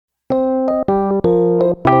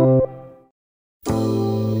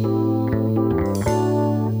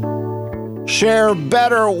Cher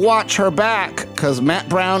better watch her back, because Matt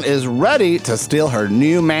Brown is ready to steal her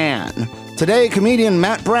new man. Today, comedian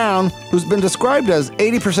Matt Brown, who's been described as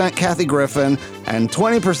 80% Kathy Griffin and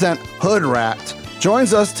 20% hood rat,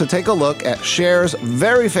 joins us to take a look at Cher's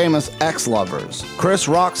very famous ex-lovers, Chris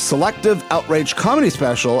Rock's selective outrage comedy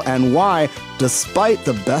special, and why, despite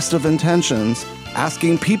the best of intentions,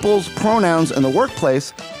 asking people's pronouns in the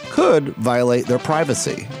workplace could violate their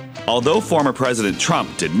privacy. Although former President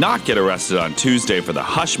Trump did not get arrested on Tuesday for the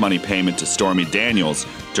hush money payment to Stormy Daniels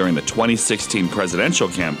during the 2016 presidential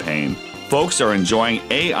campaign, folks are enjoying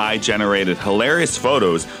AI-generated hilarious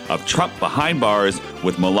photos of Trump behind bars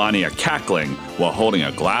with Melania cackling while holding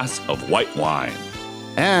a glass of white wine.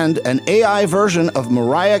 And an AI version of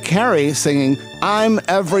Mariah Carey singing "I'm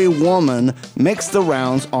Every Woman" makes the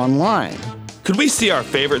rounds online. Could we see our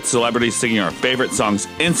favorite celebrities singing our favorite songs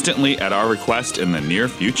instantly at our request in the near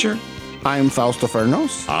future? I'm Fausto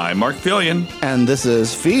Fernos. I'm Mark Fillion. And this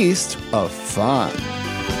is Feast of Fun.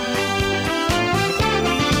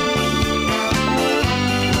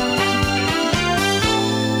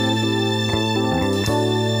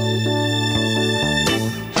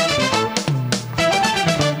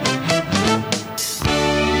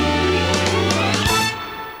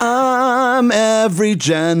 I'm every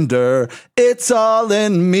gender, it's all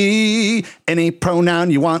in me. Any pronoun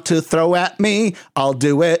you want to throw at me, I'll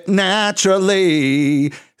do it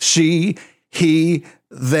naturally. She, he,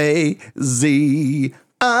 they, ze.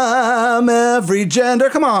 I'm every gender.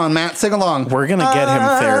 Come on, Matt, sing along. We're going to get him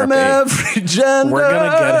therapy. I'm every gender. We're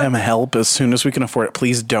going to get him help as soon as we can afford it.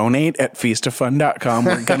 Please donate at feastoffun.com.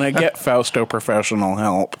 We're going to get Fausto professional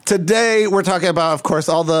help. Today, we're talking about, of course,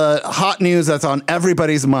 all the hot news that's on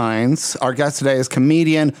everybody's minds. Our guest today is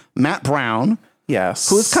comedian Matt Brown. Yes.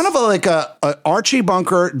 Who is kind of like a Archie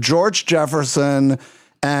Bunker, George Jefferson,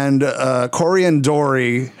 and Corey and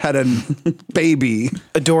Dory had a baby.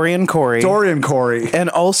 Dorian Corey.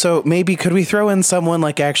 And also, maybe could we throw in someone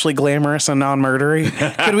like actually glamorous and non-murdery?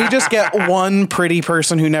 Could we just get one pretty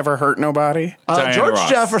person who never hurt nobody? George Ross.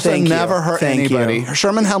 Jefferson never hurt anybody.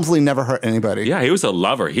 Sherman Hemsley never hurt anybody. Yeah, he was a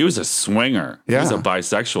lover. He was a swinger. He was a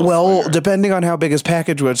bisexual Well, swinger. depending on how big his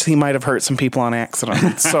package was, he might have hurt some people on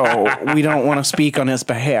accident. So we don't want to speak on his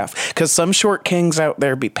behalf, because some short kings out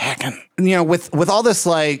there be packing. You know, with all this,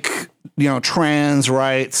 like, you know, trans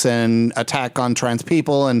rights and attack on trans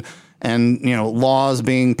people and you know, laws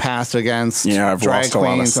being passed against drag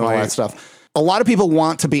queens and all that stuff. A lot of people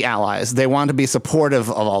want to be allies. They want to be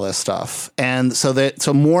supportive of all this stuff. And so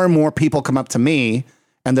more and more people come up to me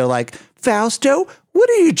and they're like, Fausto, what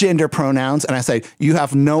are your gender pronouns? And I say, you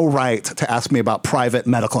have no right to ask me about private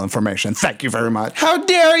medical information. Thank you very much. How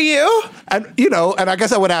dare you? And, you know, and I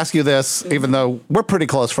guess I would ask you this, even though we're pretty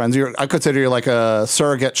close friends. I consider you like a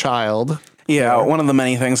surrogate child. Yeah, one of the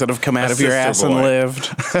many things that have come out of your ass and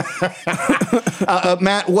lived.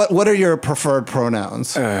 Matt, what are your preferred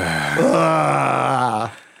pronouns?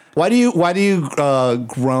 Why do you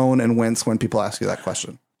groan and wince when people ask you that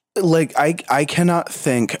question? Like, I cannot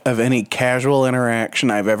think of any casual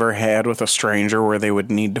interaction I've ever had with a stranger where they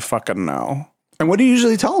would need to fucking know. And what do you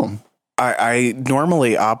usually tell them? I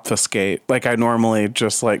normally obfuscate. Like, I normally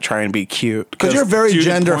just, like, try and be cute. Because you're very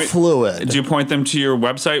gender fluid. Do you point them to your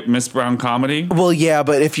website, Miss Brown Comedy? Well, yeah,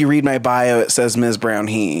 but if you read my bio, it says Ms. Brown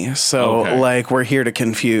he. So, like, we're here to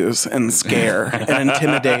confuse and scare and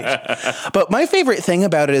intimidate. But my favorite thing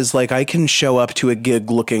about it is, like, I can show up to a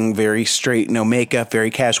gig looking very straight, no makeup,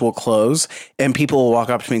 very casual clothes, and people will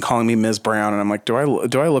walk up to me calling me Ms. Brown, and I'm like, do I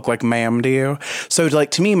look like ma'am to you? So,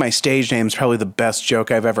 like, to me, my stage name is probably the best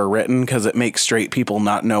joke I've ever written, because it makes straight people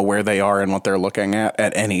not know where they are and what they're looking at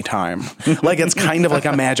any time. Like, it's kind of like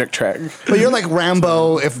a magic trick. But you're like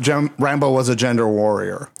Rambo if Rambo was a gender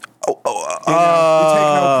warrior. You take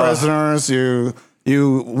no prisoners. You're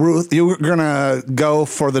gonna go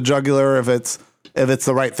for the jugular if it's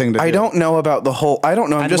the right thing to do. I don't know about the whole. I don't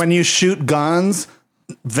know. And when you shoot guns,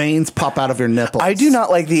 veins pop out of your nipples. I do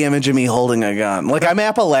not like the image of me holding a gun. Like, I'm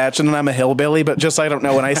Appalachian and I'm a hillbilly, but just I don't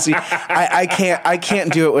know when I see I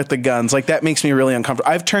can't do it with the guns. Like, that makes me really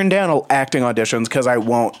uncomfortable. I've turned down acting auditions because I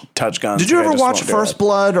won't touch guns. Did you ever watch First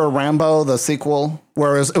Blood or Rambo, the sequel?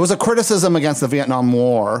 Whereas it was a criticism against the Vietnam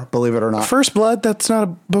War, believe it or not. First Blood, that's not a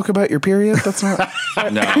book about your period. That's not.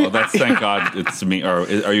 No, that's thank God it's me. Or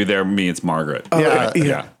are you there? Me, it's Margaret.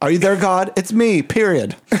 Yeah. Are you there, God? It's me.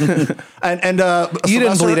 Period. and you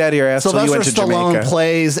didn't bleed out of your ass. Sylvester you went to Stallone Jamaica.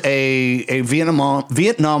 plays a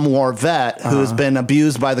Vietnam War vet who's been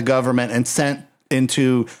abused by the government and sent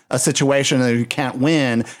into a situation that he can't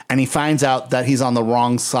win, and he finds out that he's on the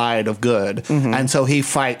wrong side of good, and so he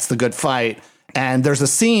fights the good fight. And there's a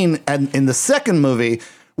scene in the second movie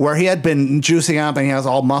where he had been juicing up and he was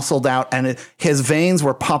all muscled out and his veins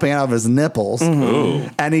were popping out of his nipples.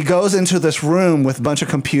 And he goes into this room with a bunch of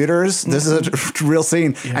computers. This is a real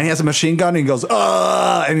scene. And he has a machine gun and he goes,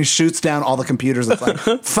 and he shoots down all the computers. It's like,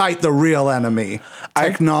 fight the real enemy.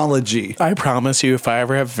 Technology. I promise you, if I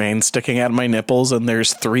ever have veins sticking out of my nipples and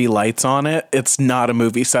there's 3 lights on it, it's not a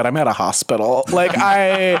movie set. I'm at a hospital. Like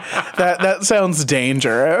that sounds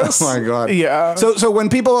dangerous. Oh my God. Yeah. So when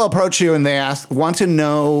people approach you and they want to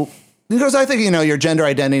know, because I think, your gender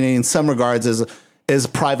identity in some regards is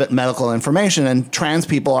private medical information, and trans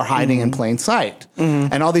people are hiding in plain sight.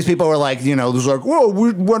 And all these people are like, there's like, whoa,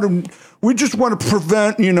 we just want to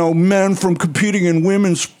prevent, men from competing in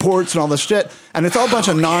women's sports and all this shit. And it's all a bunch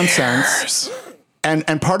of nonsense.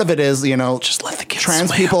 And part of it is, just let the kids trans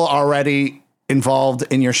swim. people are already involved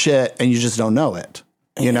in your shit and you just don't know it.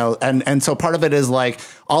 And so part of it is like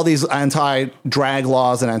all these anti-drag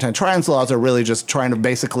laws and anti-trans laws are really just trying to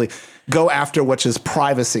basically go after which is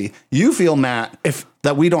privacy. You feel, Matt,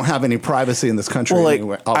 that we don't have any privacy in this country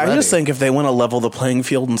anyway, already. I just think if they want to level the playing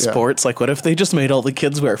field in sports, like what if they just made all the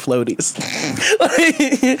kids wear floaties?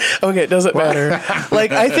 Okay, it doesn't matter.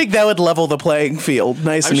 Like, I think that would level the playing field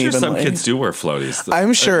nice and evenly. Some kids do wear floaties.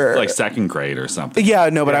 I'm sure. Like 2nd grade or something. Yeah,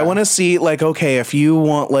 no, but I want to see, like, okay, if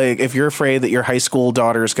you're afraid that your high school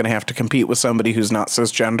daughter is going to have to compete with somebody who's not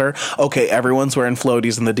cisgender, okay, everyone's wearing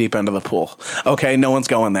floaties in the deep end of the pool. Okay, no one's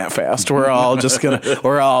going that fast. We're all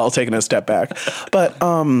taking a step back. But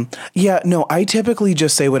I typically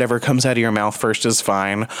just say whatever comes out of your mouth first is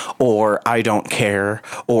fine, or I don't care,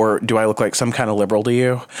 or do I look like some kind of liberal to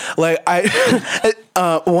you? Like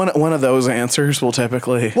one of those answers will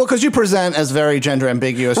typically. Well, because you present as very gender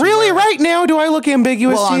ambiguous. Really, right now, do I look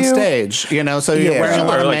ambiguous to you? On stage, so you're wearing a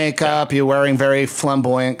lot of makeup, you're wearing very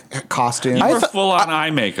flamboyant costumes. You were full on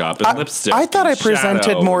eye makeup and lipstick. I thought I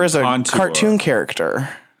presented more as a cartoon character.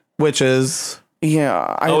 Which is...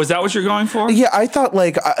 Yeah. Is that what you're going for? Yeah, I thought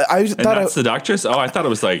like I thought seductress. I thought it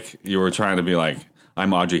was like you were trying to be like,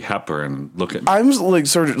 I'm Audrey Hepburn. Look at me. I'm like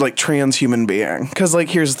sort of like transhuman being, because like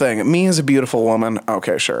here's the thing: me as a beautiful woman.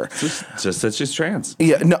 Okay, sure. Just that she's trans.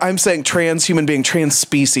 Yeah, no, I'm saying transhuman being, trans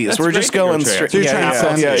species. That's We're just going straight. Yeah.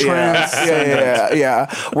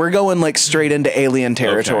 We're going like straight into alien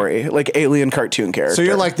territory, like alien cartoon character. So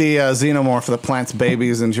you're like the xenomorph that plants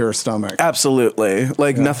babies into your stomach. Absolutely.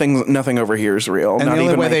 Like nothing over here is real. And not the only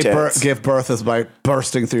even way they tits. give birth is by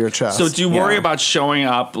bursting through your chest. So do you worry about showing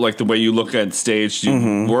up like the way you look at stage? Do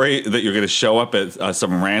you worry that you're going to show up at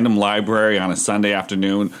some random library on a Sunday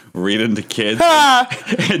afternoon reading to kids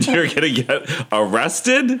and you're going to get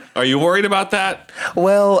arrested? Are you worried about that?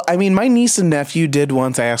 Well, I mean, my niece and nephew did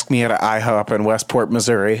once ask me at an IHOP in Westport,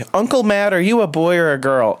 Missouri, Uncle Matt, are you a boy or a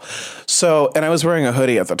girl? So, and I was wearing a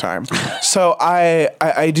hoodie at the time. So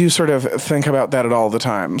I do sort of think about that at all the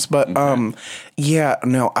times. But I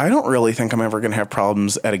don't really think I'm ever going to have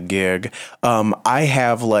problems at a gig. I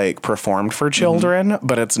have like performed for children,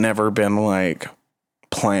 but it's never been like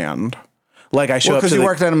planned. Like I show up because you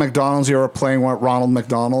worked at a McDonald's, you were playing what Ronald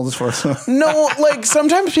McDonald's for. No, like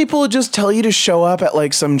sometimes people would just tell you to show up at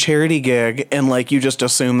like some charity gig, and like you just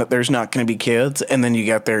assume that there's not going to be kids, and then you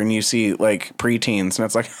get there and you see like preteens, and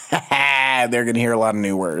it's like, they're going to hear a lot of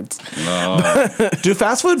new words. No. Do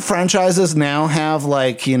fast food franchises now have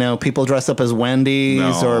like people dressed up as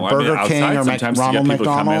Wendy's or Burger King or Ronald McDonald?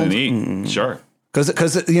 Come in and eat. Sure.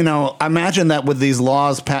 Because imagine that with these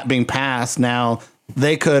laws being passed now.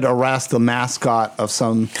 They could arrest the mascot of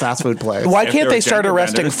some fast food place. Why can't they start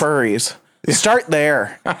arresting furries? Start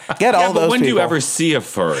there. Get all those people. When do you ever see a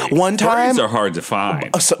furry? One time. Furries are hard to find.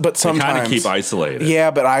 But sometimes. They kind of keep isolated. Yeah,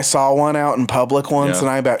 but I saw one out in public once, and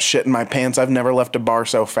I about shit in my pants. I've never left a bar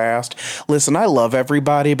so fast. Listen, I love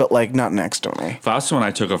everybody, but like not next to me. Fausto, when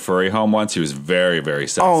I took a furry home once, he was very, very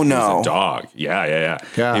sad. Oh, no. He was a dog.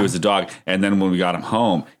 Yeah. He was a dog. And then when we got him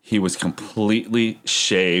home, he was completely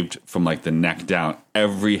shaved from like the neck down.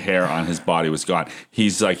 Every hair on his body was gone.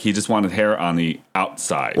 He's like, he just wanted hair on the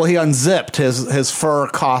outside. Well, he unzipped his fur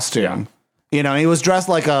costume. Yeah. He was dressed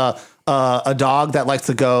like a dog that likes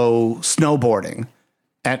to go snowboarding.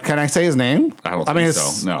 And can I say his name? I don't think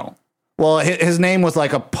so. No. Well, his name was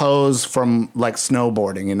like a pose from like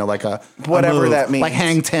snowboarding, like a whatever move, that means, like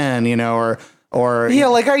hang 10, or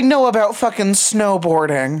like I know about fucking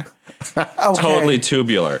snowboarding. Okay. Totally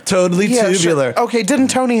tubular. Sure. Okay, didn't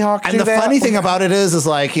Tony Hawk do that? And the funny thing about it is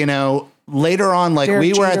like, later on, like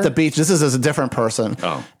we were at the beach. This is as a different person.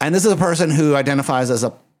 Oh. And this is a person who identifies as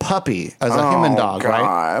a puppy, as a human dog,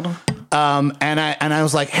 God. right? And I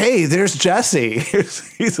was like, hey, there's Jesse.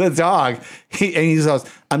 He's a dog. He goes,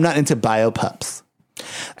 I'm not into biopups.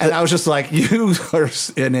 And I was just like, you are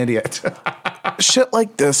an idiot. Shit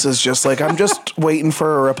like this is just like, I'm just waiting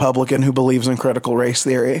for a Republican who believes in critical race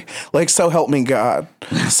theory. Like, so help me God.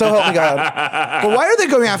 So help me God. But why are they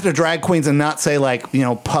going after drag queens and not say like,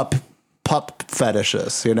 pup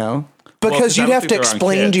fetishes, Because you'd have to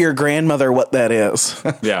explain to your grandmother what that is.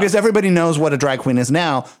 Yeah. Because everybody knows what a drag queen is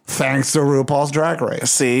now, thanks to RuPaul's Drag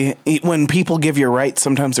Race. See, when people give you rights,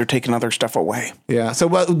 sometimes they're taking other stuff away. Yeah. So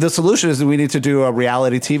the solution is we need to do a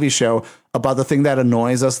reality TV show about the thing that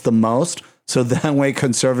annoys us the most. So that way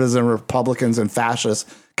conservatives and Republicans and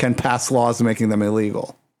fascists can pass laws making them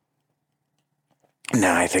illegal.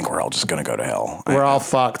 Nah, I think we're all just going to go to hell. We're all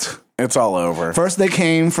fucked. It's all over. First they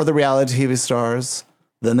came for the reality TV stars.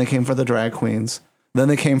 Then they came for the drag queens. Then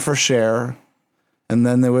they came for Cher. And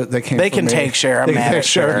then they came. They can take Cher. I'm mad at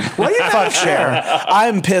Cher. Why are you Fuck Cher?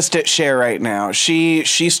 I'm pissed at Cher right now. She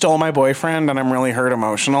stole my boyfriend, and I'm really hurt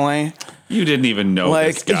emotionally. You didn't even know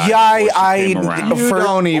this guy. You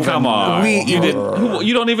don't even. Come on.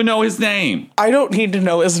 You don't even know his name. I don't need to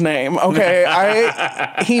know his name.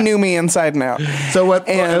 Okay, he knew me inside and out. So what?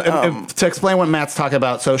 To explain what Matt's talking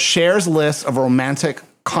about. So Cher's list of romantic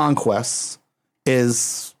conquests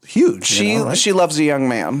is huge. She loves a young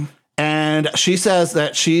man. And she says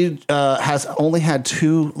that she has only had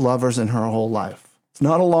 2 lovers in her whole life. It's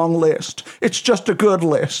not a long list. It's just a good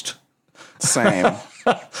list. Same.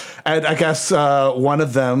 And I guess one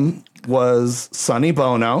of them was Sonny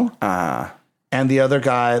Bono. And the other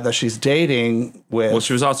guy that she's dating with... Well,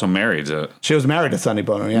 she was also married to... She was married to Sonny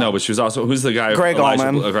Bono, yeah. No, but she was also... Who's the guy? Greg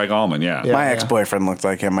Allman. Greg Allman, yeah. My ex-boyfriend looked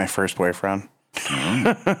like him, my first boyfriend.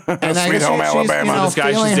 And Sweet Home Alabama. This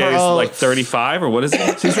guy she's dated is like 35 or what is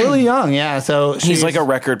it? She's really young, yeah. So he's like a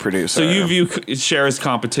record producer. So you view Cher as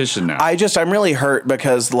competition now? I'm really hurt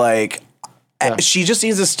because she just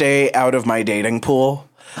needs to stay out of my dating pool.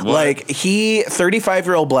 What? Like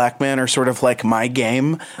 35-year-old black men are sort of like my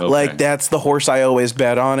game. Okay. Like that's the horse I always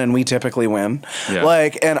bet on, and we typically win. Yeah.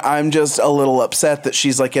 And I'm just a little upset that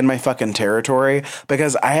she's like in my fucking territory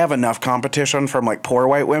because I have enough competition from like poor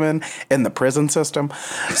white women in the prison system.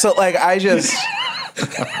 So I just.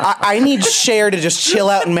 I need Cher to just chill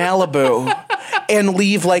out in Malibu and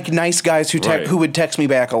leave like nice guys who would text me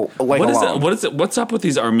back alone. What's up with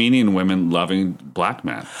these Armenian women loving black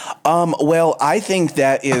men? Well, I think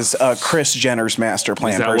that is Kris Jenner's master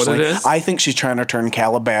plan. Is that personally. what it is? I think she's trying to turn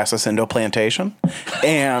Calabasas into a plantation,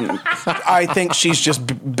 and I think she's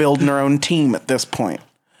just building her own team at this point.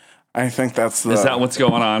 I think that's Is that what's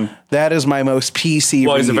going on? That is my most PC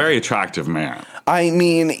Well, he's a very attractive man. I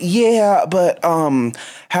mean, yeah, but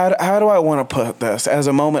how do I want to put this? As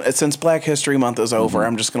a moment, since Black History Month is over,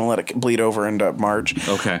 I'm just going to let it bleed over into March.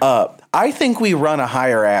 Okay. I think we run a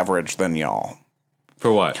higher average than y'all.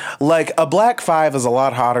 For what? Like, a black 5 is a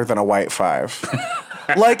lot hotter than a white 5.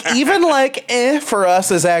 For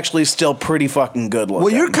us is actually still pretty fucking good looking.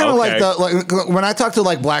 Well, you're kind of like when I talk to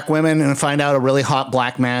like black women and find out a really hot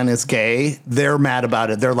black man is gay, they're mad about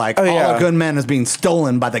it. They're like, all a good man is being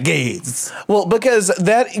stolen by the gays. Well, because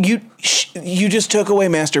that you just took away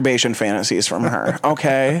masturbation fantasies from her.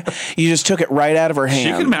 Okay, you just took it right out of her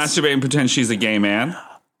hands. She can masturbate and pretend she's a gay man.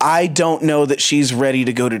 I don't know that she's ready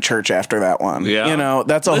to go to church after that one. Yeah.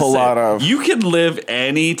 That's a whole lot of... You can live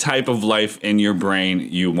any type of life in your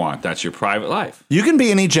brain you want. That's your private life. You can be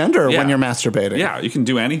any gender when you're masturbating. Yeah, you can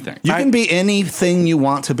do anything. You can be anything you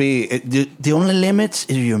want to be. The only limit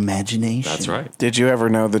is your imagination. That's right. Did you ever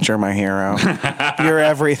know that you're my hero? You're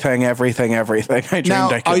everything I dreamed I could be.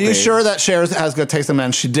 Are you sure that Cher has good taste in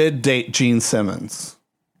men? She did date Gene Simmons.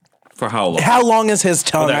 For how long? How long is his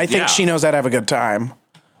tongue? I think she knows how to have a good time.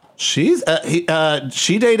 She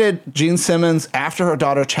dated Gene Simmons after her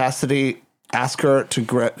daughter Chastity asked her to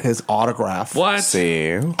get his autograph. What?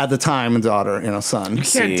 See. At the time, a daughter, son. You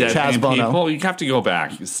can't deadpan people. You have to go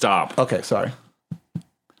back. Stop. Okay, sorry.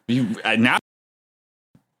 Now.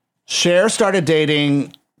 Cher started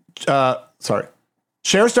dating.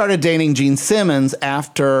 Cher started dating Gene Simmons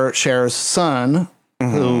after Cher's son,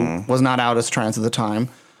 who was not out as trans at the time,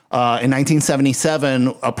 in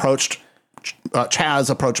 1977 Chaz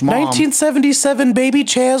approached mom. 1977, baby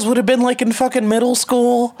Chaz would have been like in fucking middle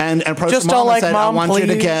school. And approached just mom all and like, said, Mom, I want please.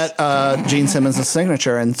 you to get Gene Simmons'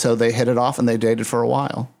 signature. And so they hit it off and they dated for a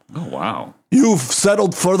while. Oh, wow. You've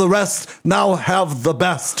settled for the rest. Now have the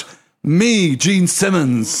best. Me, Gene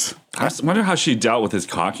Simmons. I wonder how she dealt with his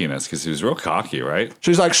cockiness, because he was real cocky, right?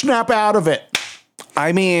 She's like, snap out of it.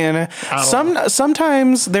 I mean,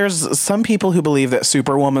 sometimes there's some people who believe that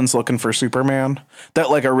Superwoman's looking for Superman. That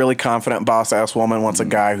like a really confident boss-ass woman wants a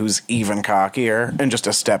guy who's even cockier and just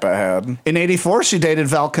a step ahead. In 84, she dated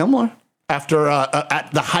Val Kilmer. after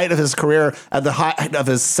at the height of his career, at the height of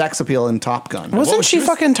his sex appeal in Top Gun. Wasn't she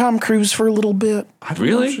fucking Tom Cruise for a little bit?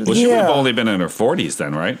 Really? Well, she would have only been in her 40s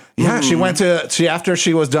then, right? Yeah, she went to after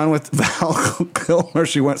she was done with Val Kilmer,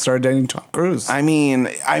 she started dating Tom Cruise. I mean,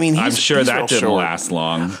 I'm sure that didn't last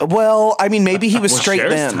long. Well, I mean, maybe he was straight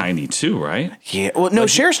Cher's then. Tiny too, right? Yeah. Well, no,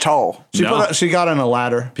 Cher's tall. She got on a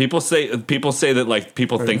ladder. People say that like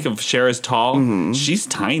people think of Cher as tall. She's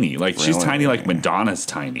tiny. Like she's tiny. Like Madonna's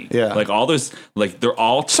tiny. Yeah. Like all those. Like they're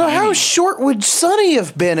all tiny. So how short would Sonny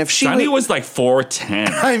have been if she? Sonny was like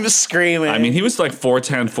 4'10". I'm screaming. I mean, he was like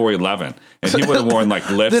 4'10", 4'11", and he would have worn like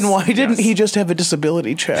lifts. Then why didn't he just have a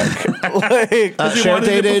disability check? Like, Cher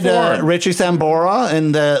dated Richie Sambora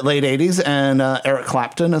in the late 80s and Eric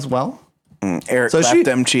Clapton as well. Eric clapped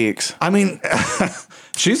them cheeks. I mean,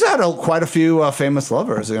 she's had quite a few famous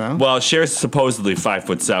lovers, you know? Well, Cher's supposedly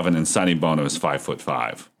 5'7", and Sonny Bono is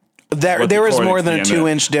 5'5". There was more than a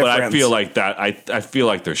 2-inch difference. But I feel like that. I feel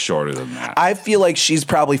like they're shorter than that. I feel like she's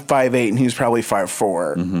probably 5'8" and he's probably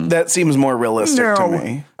 5'4". That seems more realistic to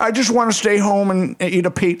me. I just want to stay home and eat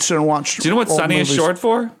a pizza and watch. Do you know what Sonny is short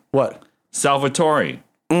for? What? Salvatore.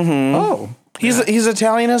 Oh, he's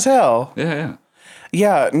Italian as hell. Yeah.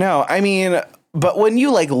 Yeah, no, I mean, but when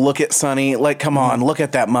you like look at Sonny, like, come on, look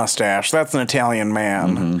at that mustache. That's an Italian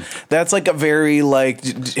man. That's like a very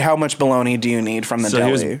like, how much bologna do you need from the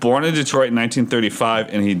deli? So he was born in Detroit in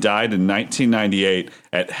 1935, and he died in 1998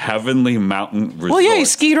 at Heavenly Mountain Resort. Well, yeah, he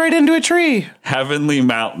skied right into a tree. Heavenly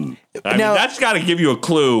Mountain. I mean, that's got to give you a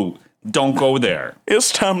clue. Don't go there.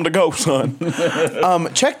 It's time to go, son.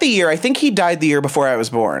 Check the year. I think he died the year before I was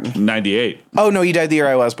born. 98. Oh, no, he died the year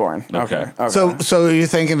I was born. Okay. So you're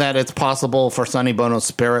thinking that it's possible for Sonny Bono's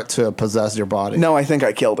spirit to possess your body? No, I think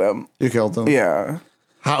I killed him. You killed him? Yeah.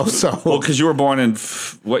 How so? Well, because you were born in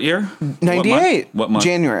what year? 98. What month?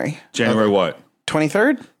 January. January what?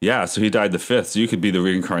 23rd? Yeah, so he died the 5th. So you could be the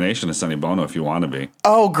reincarnation of Sonny Bono if you want to be.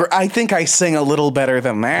 Oh, I think I sing a little better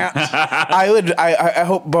than that. I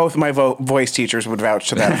hope both my voice teachers would vouch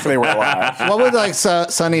to that if they were alive. What would like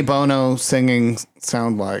Sonny Bono singing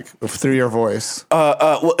sound like through your voice?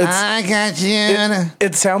 Well, I got you.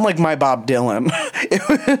 It sound like my Bob Dylan.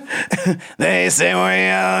 They say we're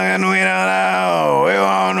young and we don't know. We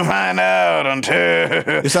won't find out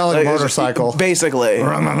until. You sound like a motorcycle. Basically.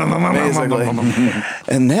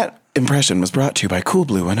 And that impression was brought to you by Cool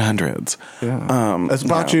Blue 100s. Yeah. It's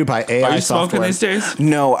brought to you by AI Are you software. smoking these days?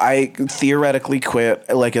 No, I theoretically quit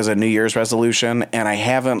like as a New Year's resolution, and I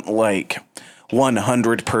haven't like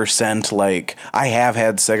 100% like I have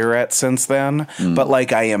had cigarettes since then, but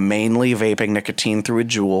like I am mainly vaping nicotine through a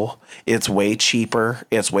Juul. It's way cheaper.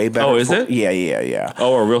 It's way better. Oh, is it? Yeah.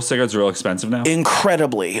 Oh, are real cigarettes real expensive now?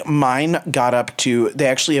 Incredibly. Mine got up to, they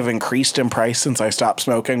actually have increased in price since I stopped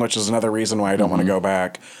smoking, which is another reason why I don't want to go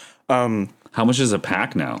back. How much is a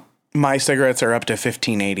pack now? My cigarettes are up to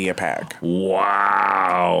 $15.80 a pack.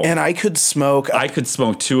 Wow. And I could smoke. I could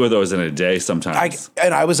smoke 2 of those in a day sometimes.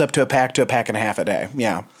 I was up to a pack and a half a day.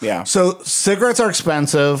 Yeah. So cigarettes are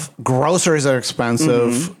expensive. Groceries are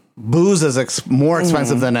expensive. Booze is more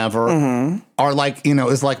expensive than ever. Are like,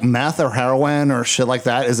 is like meth or heroin or shit like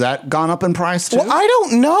that. Is that gone up in price too? Well, I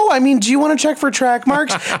don't know. I mean, do you want to check for track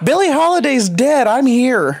marks? Billie Holiday's dead. I'm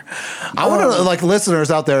here. I want to, like,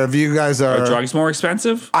 listeners out there, if you guys Are drugs more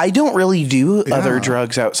expensive? I don't really do other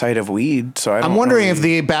drugs outside of weed, so I'm wondering if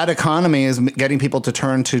the bad economy is getting people to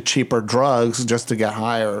turn to cheaper drugs just to get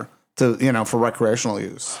higher to, for recreational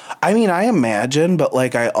use. I mean, I imagine, but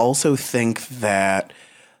like, I also think that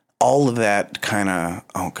all of that kind of,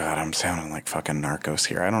 oh God, I'm sounding like fucking Narcos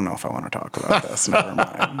here. I don't know if I want to talk about this.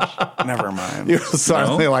 Never mind. You're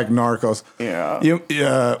sounding like Narcos. Yeah.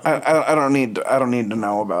 Yeah. I don't need to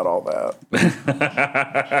know about all that.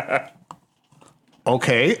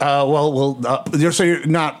 Okay. You're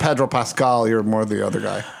not Pedro Pascal. You're more the other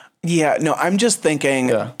guy. Yeah, no, I'm just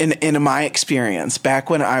thinking in my experience,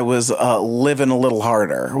 back when I was living a little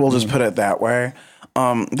harder, we'll just put it that way,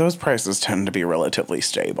 those prices tend to be relatively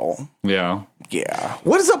stable. Yeah. Yeah.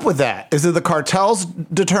 What is up with that? Is it the cartels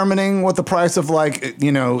determining what the price of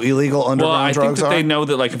illegal underground drugs are? I think that they know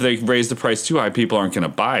that if they raise the price too high, people aren't going to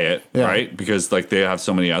buy it, right? Because they have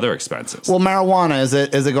so many other expenses. Well, marijuana, is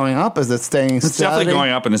it going up? Is it staying It's steady? definitely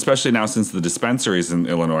going up, and especially now since the dispensaries in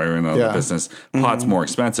Illinois are in the business, pot's more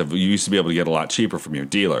expensive. You used to be able to get a lot cheaper from your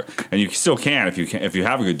dealer, and you still can if you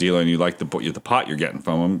have a good dealer and you like the pot you're getting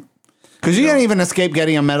from them. Because you can't even escape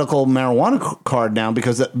getting a medical marijuana card now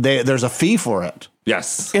because there's a fee for it.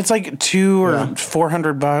 Yes. It's like $200 or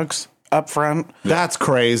 $400. up front. That's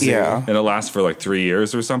crazy. Yeah. And it lasts for like 3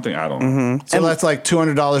 years or something. I don't know. Mm-hmm. So that's like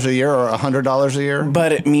 $200 a year or $100 a year?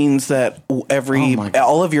 But it means that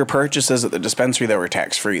all of your purchases at the dispensary that were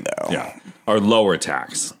tax-free, though. Yeah. Or lower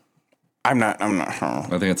tax. I'm not sure.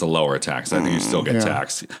 I think it's a lower tax. I think you still get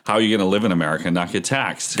taxed. How are you going to live in America and not get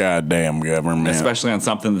taxed? Goddamn government. Especially on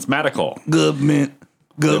something that's medical. Government.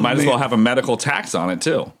 They might as well have a medical tax on it,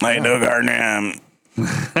 too. I know, Garnam.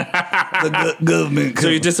 The government. So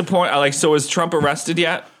you're disappointed? Like, so is Trump arrested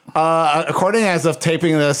yet? According as of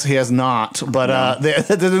taping this, he has not. But that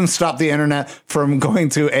didn't stop the internet from going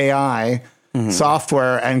to AI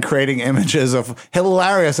software and creating images of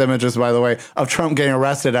hilarious images, by the way, of Trump getting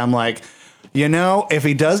arrested. I'm like, if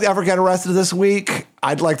he does ever get arrested this week,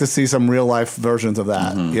 I'd like to see some real life versions of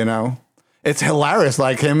that. It's hilarious,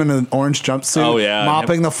 like him in an orange jumpsuit,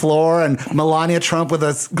 mopping the floor, and Melania Trump with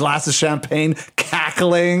a glass of champagne,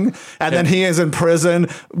 cackling, and then he is in prison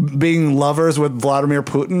being lovers with Vladimir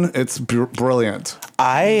Putin. It's brilliant.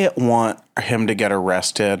 I want him to get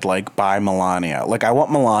arrested, like, by Melania. Like, I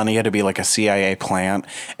want Melania to be like a CIA plant,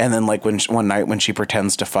 and then like one night when she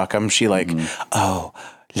pretends to fuck him, she like,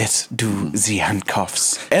 let's do the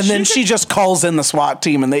handcuffs. And then she just calls in the SWAT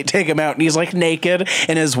team and they take him out and he's like naked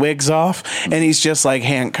and his wig's off and he's just like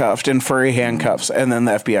handcuffed in furry handcuffs. And then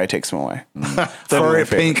the FBI takes him away. Furry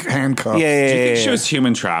pink handcuffs. Yeah. Do you think she was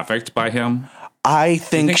human trafficked by him? I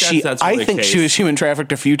think she was human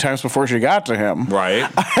trafficked a few times before she got to him. Right.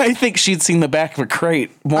 I think she'd seen the back of a crate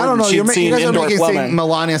more I don't know. than she'd seen indoor plumbing.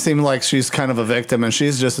 Melania seemed like she's kind of a victim and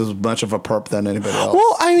she's just as much of a perp than anybody else.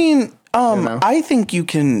 Well, I mean, I think you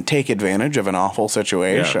can take advantage of an awful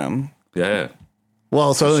situation. Yeah.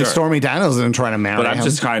 Well, so Stormy Daniels isn't trying to marry him. But I'm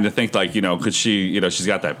just trying to think, like, could she, she's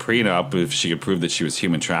got that prenup. If she could prove that she was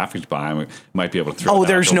human trafficked by him, might be able to throw that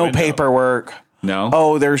there's out the no window. Paperwork. No?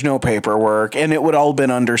 Oh, there's no paperwork. And it would all been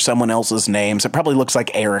under someone else's names. It probably looks like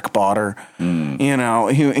Eric bought her.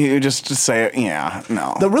 He just to say,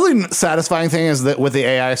 no. The really satisfying thing is that with the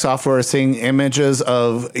AI software, seeing images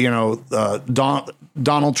of,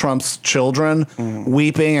 Donald Trump's children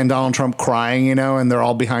weeping and Donald Trump crying, and they're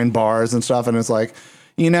all behind bars and stuff. And it's like,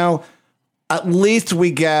 at least we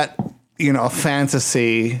get, a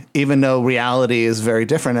fantasy, even though reality is very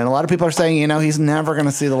different. And a lot of people are saying, he's never going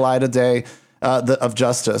to see the light of day of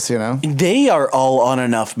justice, They are all on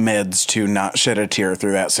enough meds to not shed a tear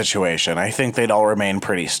through that situation. I think they'd all remain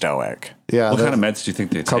pretty stoic. Yeah. What kind of meds do you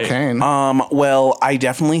think they take? Cocaine. Well, I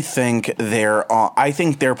definitely think they're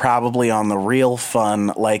probably on the real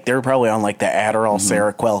fun, like they're probably on like the Adderall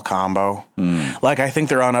Seroquel combo. Like I think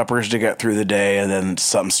they're on uppers to get through the day and then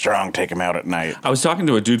something strong take them out at night. I was talking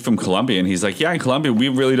to a dude from Colombia and he's like, yeah, in Colombia we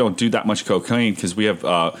really don't do that much cocaine because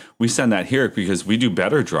we send that here because we do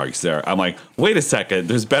better drugs there. I'm like, wait a second,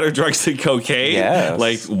 there's better drugs than cocaine? Yes.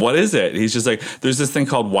 Like, what is it? He's just like, there's this thing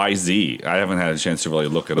called YZ. I haven't had a chance to really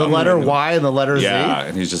look it up. The letter Y and the letter Z? Yeah,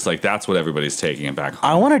 and he's just like, that's what everybody's taking it back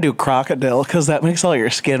home. I want to do crocodile because that makes all your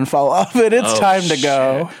skin fall off and it's time to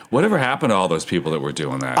go. Whatever happened to all those people that were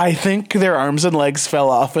doing that? I think their arms and legs fell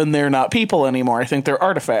off and they're not people anymore. I think they're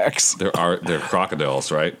artifacts. They're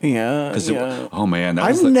crocodiles, right? Yeah. Oh, man.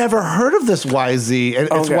 I've never heard of this YZ.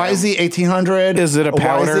 It's YZ 1800. Is it a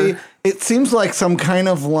powder? YZ? It seems like some kind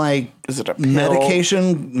of like is it a pill?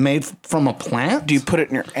 medication made from a plant? Do you put it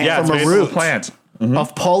in your Yeah, from it's a made root from a plant.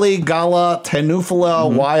 of Polygala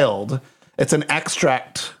tenuifera wild. It's an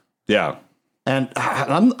extract. Yeah. And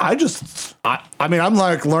I'm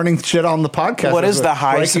like learning shit on the podcast. What is the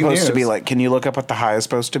high supposed to be news. like? Can you look up what the high is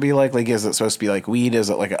supposed to be like? Like, is it supposed to be like weed? Is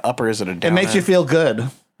it like an upper? Is it a downer? It makes you feel good.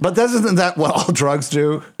 But isn't that what all drugs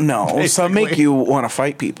do? No, Basically. some make you want to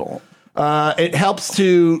fight people. It helps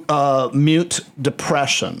to mute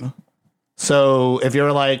depression. So if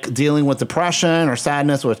you're like dealing with depression or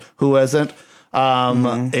sadness, with who isn't,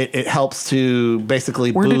 it helps to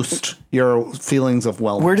basically boost your feelings of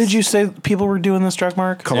wellness. Where did you say people were doing this drug,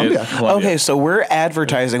 Mark? Colombia. Okay, so we're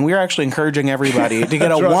advertising. We're actually encouraging everybody to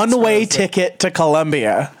get a one-way ticket to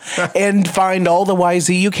Colombia and find all the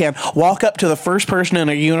YZ you can. Walk up to the first person in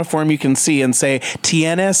a uniform you can see and say,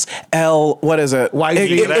 "Tienes el, what is it?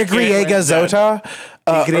 YZ. Griega Zota?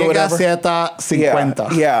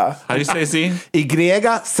 YZ50. Yeah. How do you say Z?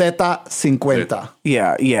 YZ50.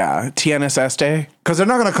 Yeah. Tienes este? Because they're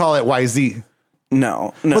not going to call it YZ.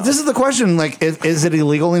 No. But this is the question: like, is it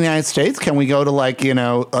illegal in the United States? Can we go to like a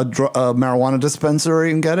marijuana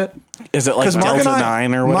dispensary and get it? Is it like Delta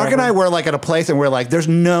 9 or whatever? Mark and I were like at a place and we're like, there's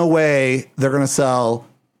no way they're going to sell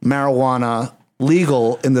marijuana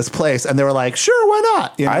legal in this place, and they were like, sure, why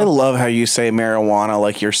not? You know? I love how you say marijuana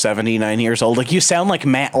like you're 79 years old. Like you sound like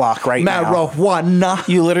Matlock right now. Marijuana.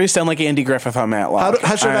 You literally sound like Andy Griffith on Matlock.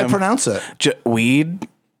 How should I pronounce it? Weed.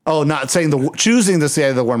 Oh, not choosing to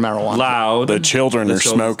say the word marijuana. Loud. The children are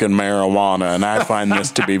smoking marijuana, and I find this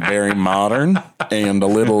to be very modern and a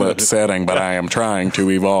little upsetting, but I am trying to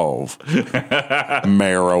evolve.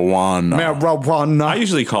 Marijuana. I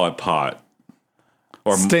usually call it pot.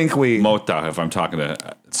 Or stinkweed. Mota, if I'm talking to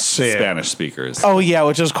Spanish speakers. Oh, yeah,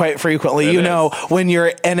 which is quite frequently. When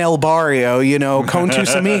you're en el barrio, con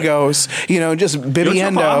tus amigos, just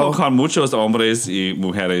bebiendo. Yo trabajo con muchos hombres y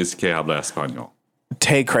mujeres que hablan español.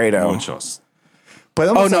 Te credo. Muchos.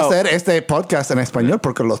 Podemos hacer este podcast en español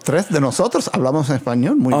porque los tres de nosotros hablamos en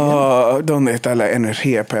español muy bien. ¿Dónde está la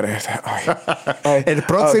energía para esto?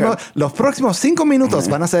 Los próximos 5 minutos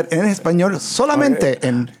van a ser en español solamente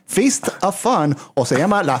en Feast of Fun, o se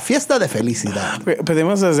llama La Fiesta de Felicidad.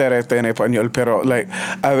 Podemos hacer esto en español, pero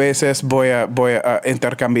a veces voy a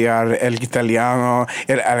intercambiar el italiano,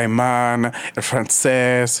 el alemán, el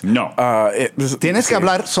francés. No. Tienes que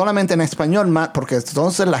hablar solamente en español, Matt, porque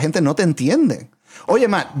entonces la gente no te entiende. Oye,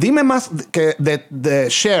 Matt, dime más que de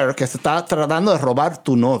Cher, que se está tratando de robar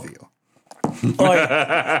tu novio.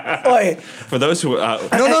 Oye. For those who...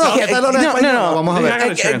 No. Vamos a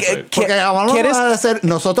ver. Porque vamos a hacer...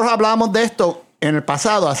 Nosotros hablábamos de esto en el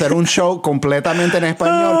pasado, hacer un show completamente en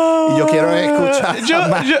español, y yo quiero escuchar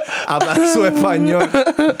hablar su español.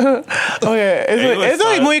 Oye,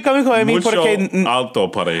 eso es muy cómico de mí mucho porque... alto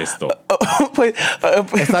para esto.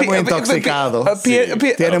 Está muy intoxicado.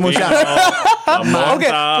 Tiene mucha...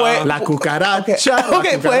 la cucaracha.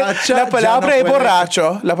 La palabra es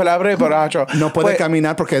borracho. No puede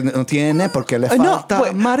caminar porque le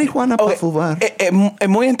falta marihuana para fumar. Es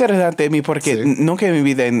muy interesante de mí porque nunca en mi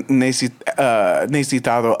vida he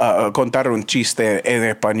necesitado contar un chiste en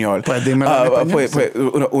español. Pues dímelo en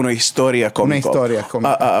español. Una historia cómica.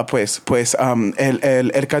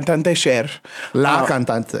 El cantante Cher. La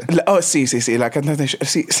cantante. Sí, la cantante Cher.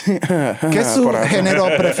 Sí. ¿Qué es su género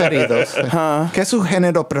preferido? ¿Qué es su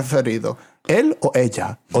género preferido? ¿Él o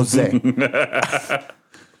ella? ¿O ze?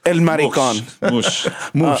 El maricón.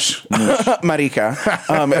 Mush. Marica.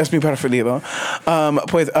 Es mi preferido.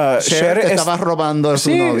 Cher estaba robando a su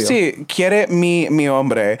novio. Sí, quiere mi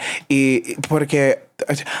hombre. Y porque...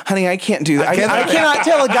 Honey, I can't do that. I cannot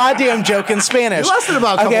tell a goddamn joke in Spanish. You lasted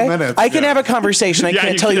about a couple minutes. I can have a conversation. I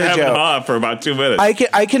can't tell you a joke. On for about 2 minutes.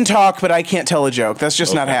 I can talk, but I can't tell a joke. That's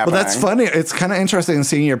just not happening. Well, that's funny. It's kind of interesting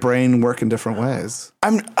seeing your brain work in different ways.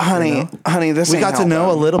 Honey, this we got to know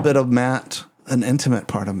a little bit of Matt, an intimate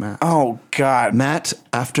part of Matt. Oh, God. Matt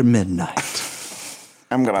after midnight.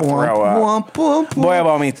 I'm gonna throw up. Voy a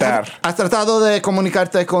vomitar. ¿Has tratado de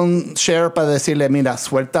comunicarte con Cher para decirle, mira,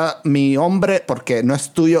 suelta mi hombre porque no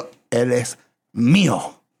es tuyo, él es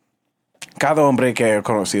mío? Cada hombre que he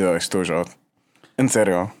conocido es tuyo. En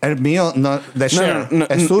serio. El mío, no, de Cher,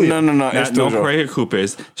 es tuyo. No, es tuyo. No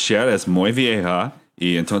preocupes, Cher es muy vieja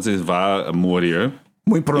y entonces va a morir.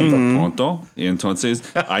 Muy pronto. Y entonces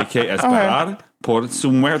hay que esperar por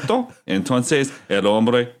su muerto. Entonces el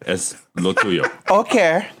hombre es lo tuyo. Ok.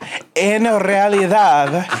 En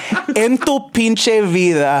realidad, en tu pinche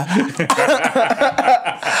vida,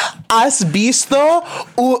 ¿has visto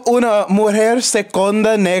una mujer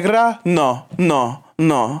segunda negra? No.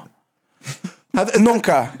 Nunca.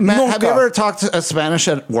 Have you ever talked Spanish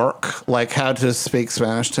at work? Like how to speak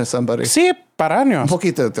Spanish to somebody? Sí, para años. Un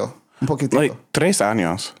poquitito. Like 3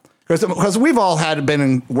 años. Because we've all been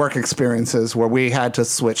in work experiences where we had to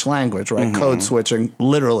switch language, right? Mm-hmm. Code switching,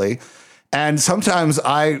 literally. And sometimes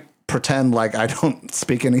I pretend like I don't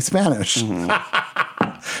speak any Spanish,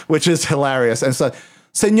 which is hilarious. And so,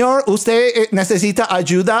 señor, ¿usted necesita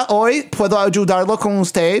ayuda hoy? ¿Puedo ayudarlo con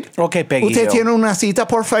usted? Okay, Peggy. ¿Usted tiene una cita,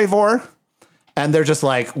 por favor? And they're just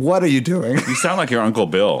like, what are you doing? You sound like your Uncle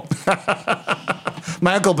Bill.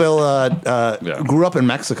 My Uncle Bill grew up in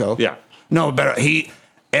Mexico. Yeah. No, but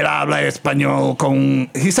él habla español con...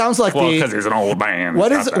 He sounds like because he's an old man.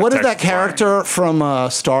 What is that character from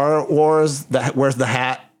Star Wars that wears the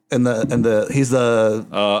hat and he's the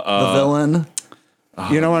villain?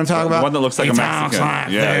 You know what I'm talking about? One that looks like a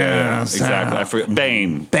Mexican. Yeah, exactly. I forget.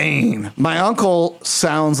 Bane. My uncle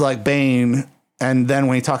sounds like Bane. And then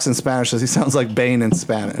when he talks in Spanish, he sounds like Bane in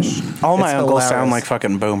Spanish. All my uncles sound like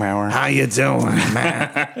fucking Boomhauer. How you doing,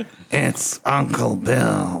 man? It's Uncle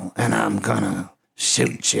Bill, and I'm gonna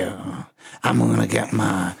shoot you. I'm gonna get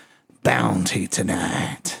my bounty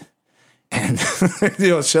tonight. And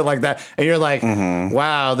shit like that. And you're like,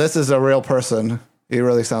 wow, this is a real person. He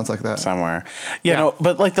really sounds like that. Somewhere. You know,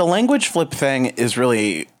 but like the language flip thing is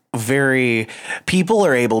really people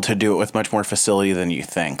are able to do it with much more facility than you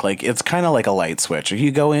think. Like, it's kind of like a light switch.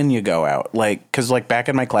 You go in, you go out. Like, because like back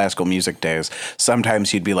in my classical music days,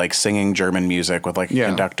 sometimes you'd be like singing German music with like a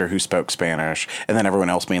conductor who spoke Spanish, and then everyone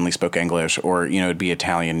else mainly spoke English, or, you know, it'd be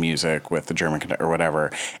Italian music with the German conductor or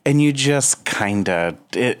whatever. And you just kind of,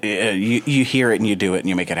 you hear it and you do it and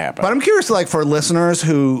you make it happen. But I'm curious, like, for listeners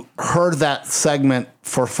who heard that segment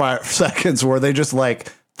for 5 seconds, were they just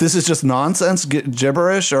like, this is just nonsense,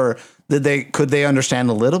 gibberish, or could they understand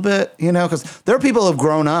a little bit? You know, because there are people who've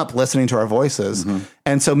grown up listening to our voices,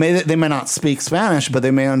 and so they may not speak Spanish, but they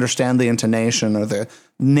may understand the intonation or the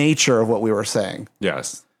nature of what we were saying.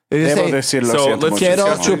 Yes. So let's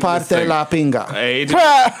quiero chuparte la pinga.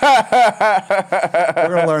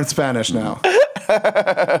 We're gonna learn Spanish now.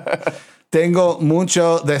 Tengo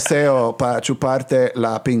mucho deseo para chuparte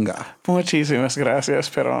la pinga. Muchísimas gracias,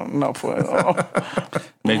 pero no puedo.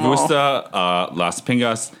 Me gusta las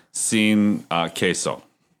pingas sin queso.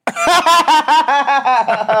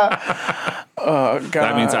 Oh, God.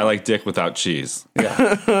 That means I like dick without cheese.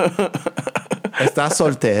 Yeah. ¿Estás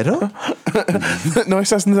soltero? No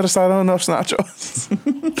estás interesado en los nachos.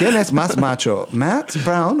 ¿Quién es más macho, Matt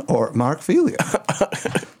Brown or Mark Felia?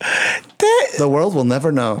 The world will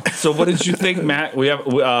never know. So what did you think, Matt? We have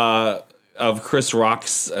of Chris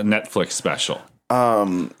Rock's Netflix special.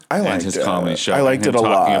 I liked his it. comedy show. I liked it a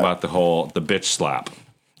lot. Talking about the bitch slap.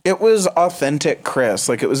 It was authentic Chris.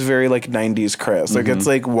 Like, it was very like 90s Chris. Like, it's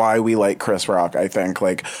like why we like Chris Rock, I think.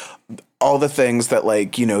 Like, all the things that,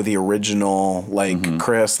 like, you know, the original, like,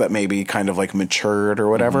 Chris that maybe kind of like matured or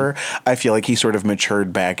whatever, I feel like he sort of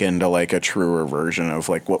matured back into like a truer version of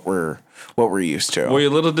like what we're used to. Were you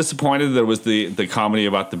a little disappointed that it was the comedy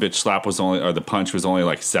about the bitch slap or the punch was only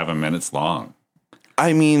like 7 minutes long?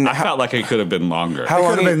 I mean, I felt like it could have been longer. It could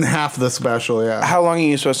have been half the special, yeah. How long are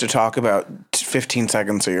you supposed to talk about 15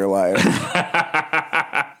 seconds of your life?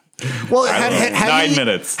 Well, 9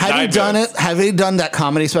 minutes. Had he done it? Have he done that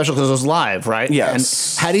comedy special because it was live, right?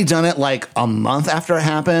 Yes. And had he done it like a month after it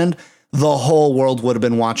happened, the whole world would have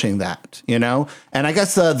been watching that, you know. And I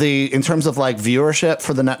guess in terms of like viewership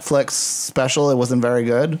for the Netflix special, it wasn't very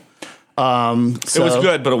good. It was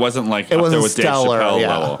good, but it wasn't like up there with stellar, Dave Chappelle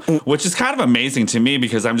level, which is kind of amazing to me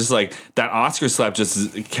because I'm just like, that Oscar slap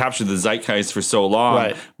just captured the zeitgeist for so long,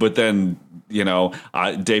 right. But then, you know,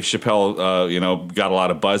 Dave Chappelle, you know, got a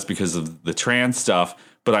lot of buzz because of the trans stuff.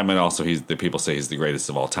 But I mean, also the people say he's the greatest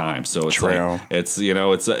of all time. So it's like, it's, you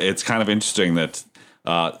know, it's kind of interesting that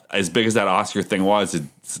as big as that Oscar thing was,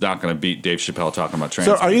 it's not going to beat Dave Chappelle talking about trans.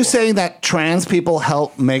 So are you saying that trans people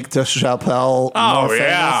help make Dave Chappelle more famous?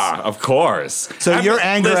 Yeah, of course. So your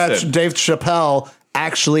anger at Dave Chappelle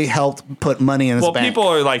actually helped put money in his bank. Well, people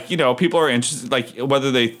are like, you know, people are interested, like, whether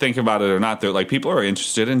they think about it or not, they're like, people are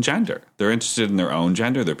interested in gender. They're interested in their own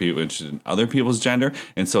gender. They're people interested in other people's gender.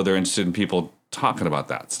 And so they're interested in people talking about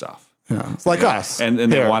that stuff. Yeah. It's like us. And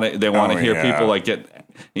they want to hear people like get,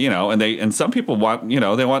 you know, and some people want, you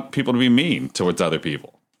know, they want people to be mean towards other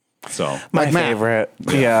people. So my like favorite.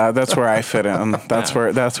 Yeah, that's where I fit in. That's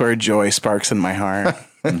where joy sparks in my heart.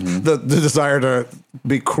 The desire to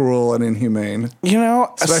be cruel and inhumane, you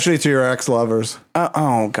know, especially to your ex-lovers.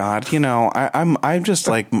 Oh God, you know, I'm just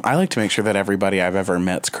like, I like to make sure that everybody I've ever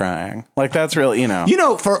met's crying. Like, that's really, you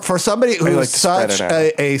know, for somebody who's like such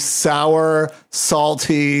a sour,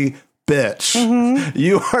 salty bitch,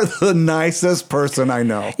 you are the nicest person I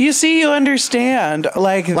know. You see, you understand.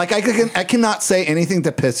 Like I cannot say anything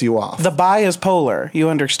to piss you off. The bi is polar. You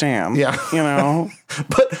understand. Yeah. You know,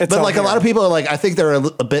 but like a lot of people are like, I think they're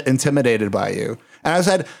a bit intimidated by you. And I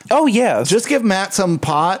said, oh yeah, just give Matt some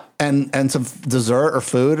pot and some dessert or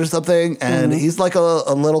food or something. And he's like a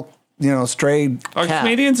little, you know, stray Are cat.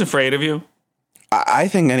 comedians afraid of you? I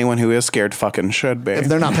think anyone who is scared fucking should be. If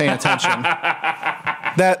they're not paying attention.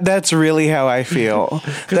 That's really how I feel.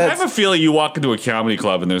 Because I have a feeling you walk into a comedy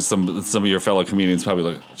club and there's some of your fellow comedians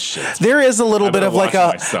probably like, shit. There is a little bit of like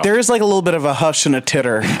there is like a little bit of a hush and a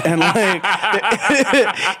titter, and like,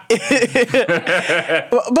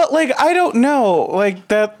 but like, I don't know, like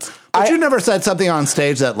that. But you never said something on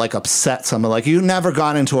stage that like upset someone. Like, you never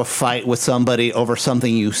got into a fight with somebody over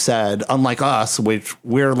something you said. Unlike us, which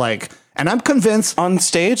we're like. And I'm convinced on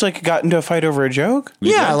stage, like, got into a fight over a joke.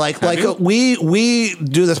 Yeah, like we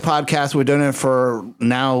do this podcast. We've done it for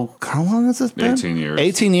now. How long has this been? 18 years.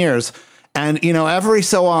 18 years. And you know, every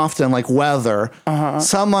so often, like weather,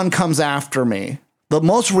 someone comes after me. The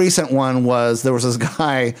most recent one was there was this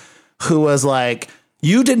guy who was like,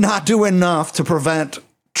 "You did not do enough to prevent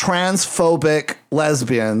transphobic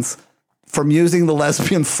lesbians from using the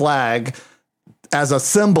lesbian flag as a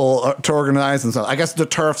symbol to organize and so. I guess the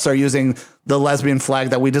TERFs are using the lesbian flag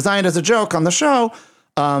that we designed as a joke on the show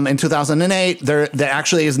in 2008. There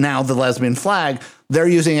actually is now the lesbian flag. They're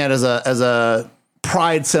using it as a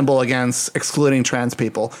pride symbol against excluding trans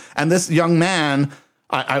people. And this young man,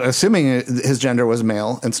 I'm assuming his gender was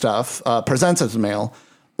male and stuff, presents as male,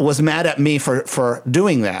 was mad at me for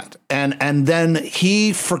doing that. And then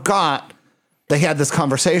he forgot they had this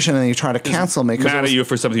conversation and he tried to cancel me. Mad at you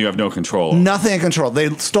for something you have no control. Nothing in control. They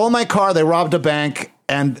stole my car. They robbed a bank,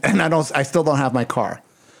 and I still don't have my car.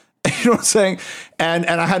 You know what I'm saying? And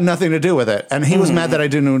I had nothing to do with it. And he was mad that I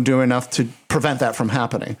didn't do enough to prevent that from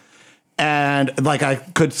happening. And like I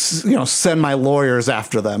could, send my lawyers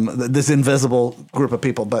after them, this invisible group of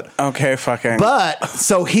people. But okay, fucking. But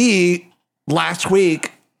so he last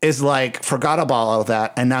week is like forgot about all of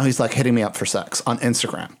that, and now he's like hitting me up for sex on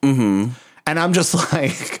Instagram. Mm-hmm. And I'm just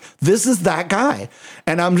like, this is that guy.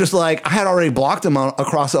 And I'm just like, I had already blocked him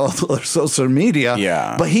across all the social media.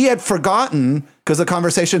 Yeah. But he had forgotten because the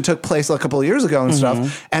conversation took place a couple of years ago and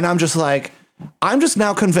stuff. And I'm just like, I'm just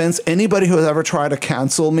now convinced anybody who has ever tried to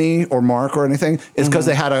cancel me or Mark or anything is because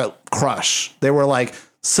they had a crush. They were like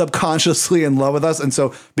subconsciously in love with us. And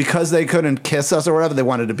so because they couldn't kiss us or whatever, they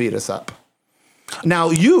wanted to beat us up. Now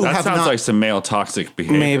that sounds like some male toxic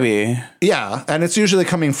behavior. Maybe. Yeah, and it's usually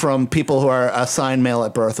coming from people who are assigned male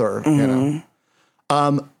at birth or,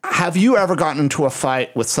 have you ever gotten into a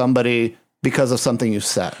fight with somebody because of something you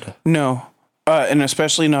said? No. And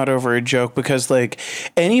especially not over a joke, because like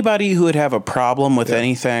anybody who would have a problem with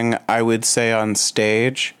anything I would say on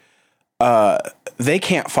stage, they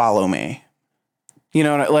can't follow me. You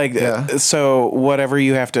know, like, so whatever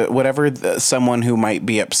someone who might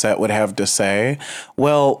be upset would have to say,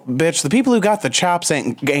 well, bitch, the people who got the chops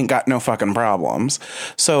ain't got no fucking problems.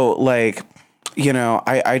 So like,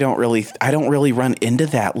 I don't really run into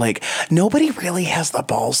that. Like nobody really has the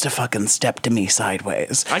balls to fucking step to me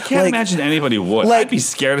sideways. I can't imagine anybody would. I'd be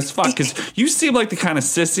scared as fuck because you seem like the kind of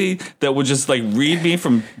sissy that would just like read me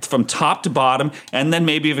from top to bottom and then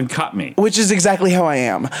maybe even cut me. Which is exactly how I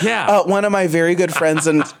am. Yeah. One of my very good friends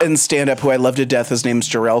in stand-up who I love to death, his name's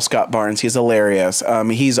Jarrell Scott Barnes. He's hilarious.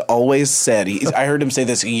 He's always said, I heard him say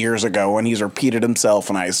this years ago and he's repeated himself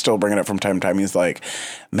and I still bring it up from time to time. He's like,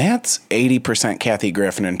 Matt's 80% Kathy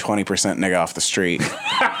Griffin and 20% nigga off the street.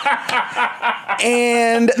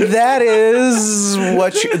 And that's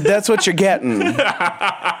what you're getting.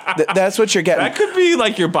 That's what you're getting. That could be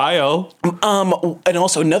like your bio. And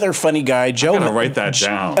also another funny guy, Joe. I'm gonna write that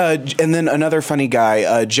down. And then another funny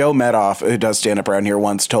guy, Joe Medoff, who does stand up around here,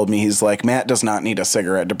 once told me, he's like, Matt does not need a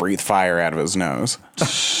cigarette to breathe fire out of his nose.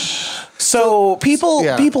 So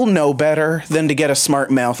people know better than to get a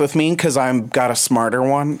smart mouth with me because I've got a smarter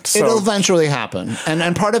one. So. It'll eventually happen.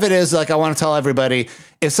 And part of it is like, I want to tell everybody,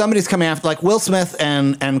 if somebody's coming after like Will Smith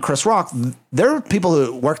and Chris Rock, they're people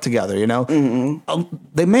who work together,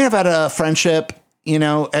 They may have had a friendship,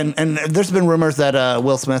 and there's been rumors that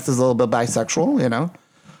Will Smith is a little bit bisexual,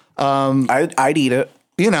 I'd eat it.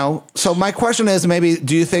 So my question is maybe,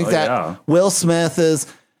 do you think Will Smith is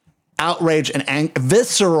outrage and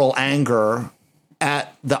visceral anger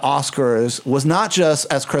at the Oscars was not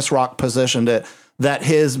just, as Chris Rock positioned it, that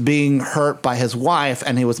his being hurt by his wife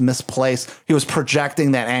and he was misplaced. He was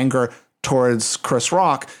projecting that anger towards Chris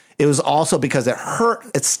Rock. It was also because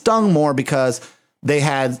it stung more because they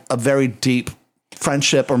had a very deep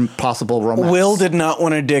friendship or possible romance. Will did not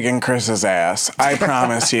want to dig in Chris's ass. I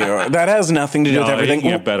promise you. That has nothing to do with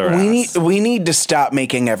everything. We need to stop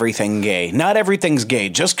making everything gay. Not everything's gay.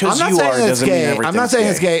 Just because you are doesn't mean everything's gay. I'm not saying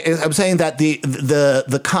it's gay. I'm saying that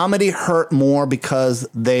the comedy hurt more because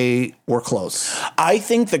they were close. I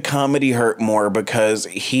think the comedy hurt more because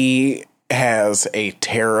he has a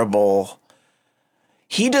terrible...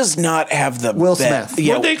 He does not have the Will Smith.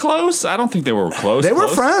 Were they close? I don't think they were close. They were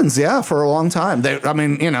friends, for a long time.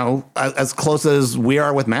 As close as we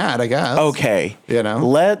are with Matt, I guess. Okay.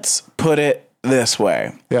 Let's put it this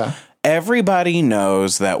way. Yeah. Everybody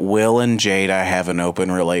knows that Will and Jada have an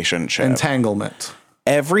open relationship. Entanglement.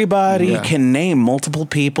 Everybody can name multiple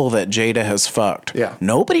people that Jada has fucked. Yeah.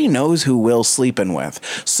 Nobody knows who Will's sleeping with.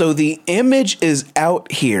 So the image is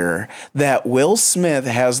out here that Will Smith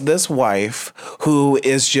has this wife who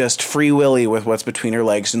is just free willy with what's between her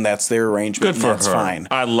legs, and that's their arrangement. Good for that's her. Fine.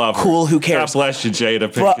 I love her. Cool, who cares? God bless you,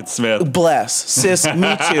 Jada Pinkett Smith. Bless. Sis,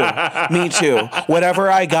 me too. Me too. Whatever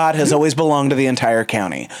I got has always belonged to the entire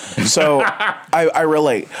county. So I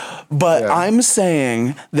relate. But I'm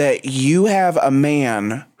saying that you have a man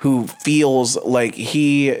who feels like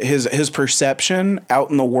his perception out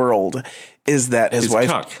in the world is that his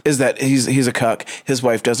wife is that he's a cuck. His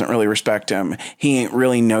wife doesn't really respect him. He ain't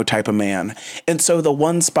really no type of man. And so the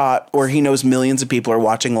one spot where he knows millions of people are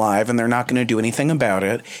watching live and they're not going to do anything about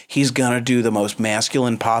it, he's going to do the most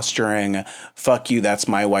masculine posturing, fuck you, that's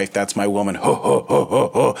my wife, that's my woman, ho, ho, ho,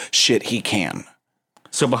 ho, ho, shit he can.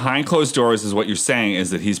 So behind closed doors is what you're saying is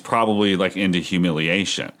that he's probably like into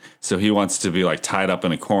humiliation. So he wants to be like tied up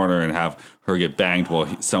in a corner and have her get banged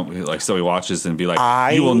while somebody watches and be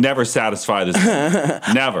like, you will never satisfy this.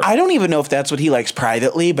 Never. I don't even know if that's what he likes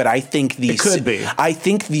privately, but I think it could be. I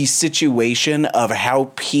think the situation of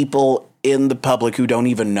how people in the public who don't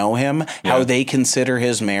even know him, how they consider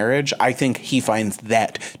his marriage, I think he finds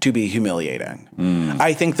that to be humiliating.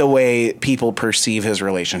 I think the way people perceive his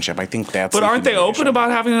relationship, I think that's. But aren't they open about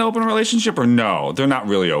having an open relationship, or no? They're not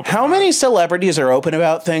really open. How many celebrities are open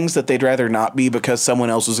about things that they'd rather not be because someone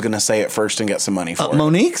else was going to say it first and get some money for it?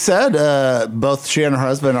 Monique said both she and her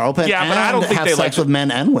husband are open. Yeah, but I don't think have they sex with men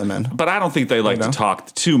and women. But I don't think they like to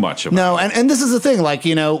talk too much about. No, and this is the thing. Like,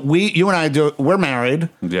 you and I we're married.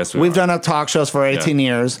 Yes, we've done talk shows for 18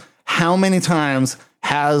 years. How many times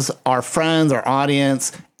has our friends, our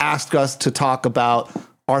audience asked us to talk about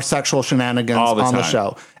our sexual shenanigans on the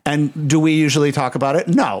show? And do we usually talk about it?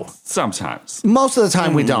 No. Sometimes. Most of the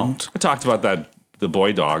time we don't. I talked about the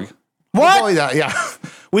boy dog. What? The boy dog, yeah.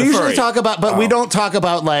 We usually talk about, but we don't talk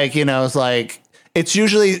about it's like, it's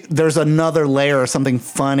usually there's another layer or something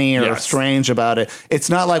funny or strange about it. It's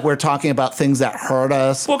not like we're talking about things that hurt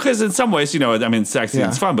us. Well, because in some ways, sexy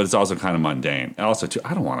it's fun, but it's also kind of mundane. And also, too,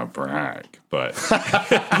 I don't want to brag, but,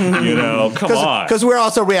 come on. Because we're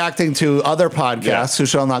also reacting to other podcasts who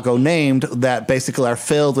shall not go named that basically are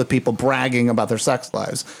filled with people bragging about their sex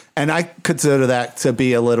lives. And I consider that to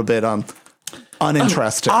be a little bit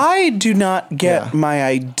uninteresting. I do not get my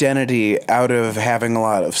identity out of having a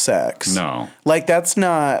lot of sex. No. Like, that's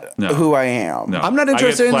not who I am. No. I'm not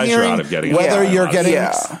interested in hearing whether you're getting...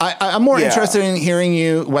 I'm more interested in hearing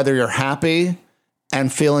you whether you're happy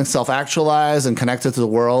and feeling self-actualized and connected to the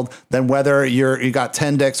world than whether you got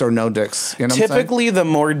 10 dicks or no dicks. You know Typically, the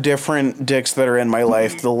more different dicks that are in my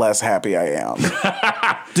life, the less happy I am.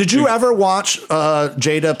 Did you ever watch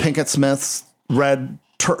Jada Pinkett Smith's Red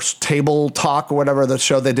Table Talk or whatever the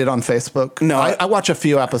show they did on Facebook? No, I watch a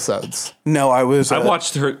few episodes. No, I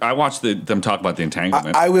watched them talk about the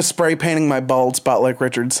entanglement. I was spray painting my bald spot like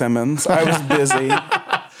Richard Simmons. I was busy.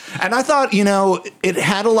 And I thought, it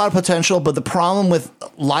had a lot of potential, but the problem with a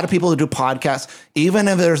lot of people who do podcasts, even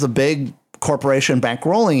if there's a big corporation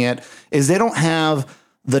bankrolling it, is they don't have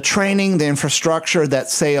the training, the infrastructure that,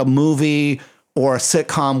 say, a movie or a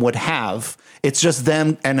sitcom would have. It's just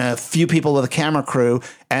them and a few people with a camera crew.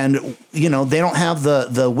 And, they don't have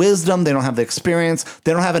the wisdom. They don't have the experience.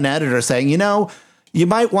 They don't have an editor saying, you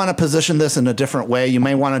might want to position this in a different way. You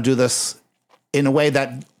may want to do this in a way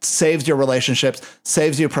that saves your relationships,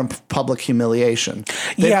 saves you from public humiliation.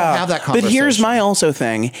 They don't have that conversation. But here's my also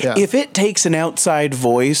thing. Yeah. If it takes an outside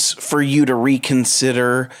voice for you to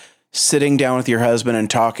reconsider sitting down with your husband and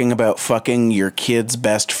talking about fucking your kid's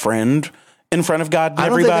best friend in front of God and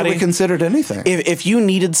everybody. I don't think we considered anything. If you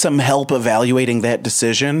needed some help evaluating that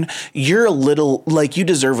decision, you're a little, you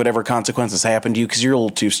deserve whatever consequences happen to you because you're a little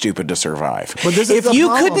too stupid to survive. But if you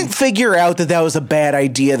couldn't figure out that was a bad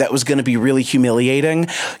idea that was going to be really humiliating,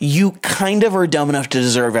 you kind of are dumb enough to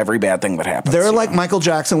deserve every bad thing that happens. They're like Michael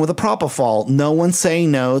Jackson with a propofol. No one's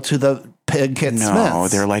saying no to the pig kid Smiths. No,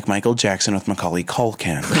 they're like Michael Jackson with Macaulay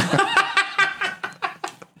Culkin.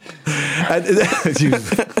 But you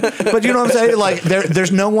know what I'm saying? Like,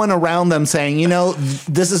 there's no one around them saying,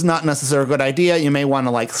 this is not necessarily a good idea. You may want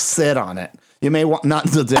to sit on it. You may want not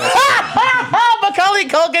to do Macaulay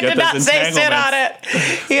Culkin did not say sit on it.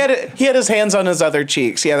 He had his hands on his other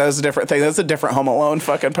cheeks. Yeah, that was a different thing. That's a different Home Alone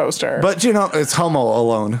fucking poster. But it's Homo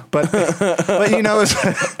Alone. But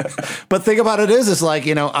but think about it is like,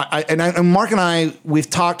 and Mark and I, we've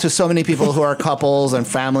talked to so many people who are couples and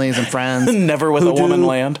families and friends. Never with a woman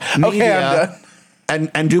land. Okay, I'm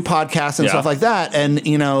done. And do podcasts and stuff like that. And,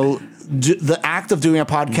 the act of doing a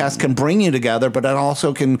podcast can bring you together, but it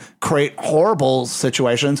also can create horrible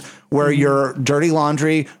situations where your dirty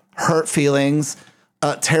laundry, hurt feelings,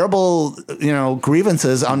 terrible,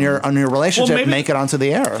 grievances on your relationship make it onto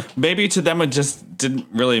the air. Maybe to them it just didn't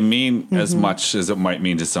really mean as much as it might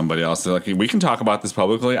mean to somebody else. They're like, we can talk about this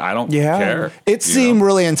publicly. I don't care. It seemed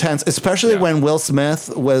really intense, especially when Will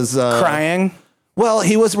Smith was crying. Well,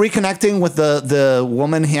 he was reconnecting with the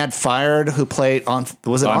woman he had fired who played on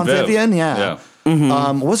Vivian? Yeah.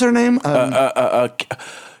 Mm-hmm. What was her name?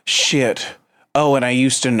 Shit. Oh, and I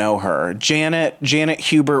used to know her. Janet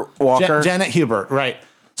Hubert Walker. Janet Hubert, right.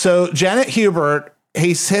 So Janet Hubert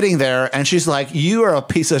he's sitting there and she's like, you are a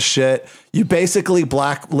piece of shit. You basically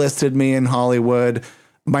blacklisted me in Hollywood.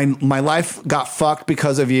 My life got fucked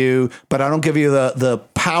because of you, but I don't give you the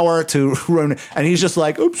power to ruin it. And he's just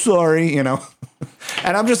like, oops, sorry, And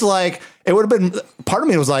I'm just like, it would have been, part of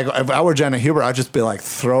me was like, if I were Jenna Huber, I'd just be like,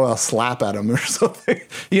 throw a slap at him or something.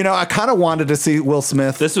 I kind of wanted to see Will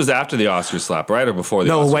Smith. This was after the Oscar slap, right? Or before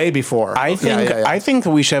the Oscar? No, way before. I think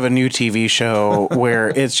we should have a new TV show where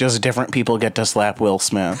it's just different people get to slap Will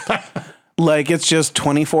Smith. Like, it's just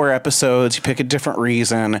 24 episodes. You pick a different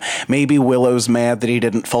reason. Maybe Willow's mad that he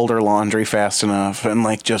didn't fold her laundry fast enough and,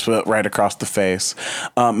 like, just right across the face.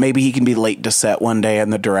 Maybe he can be late to set one day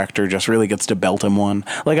and the director just really gets to belt him one.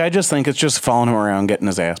 Like, I just think it's just following him around getting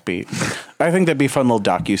his ass beat. I think that'd be a fun little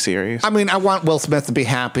docuseries. I mean, I want Will Smith to be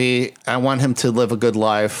happy. I want him to live a good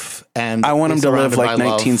life. And I want him to live like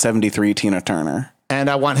 1973 Tina Turner. And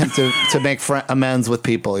I want him to make amends with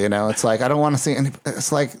people, It's like, I don't want to see any...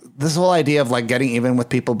 It's like, this whole idea of, like, getting even with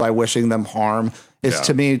people by wishing them harm is,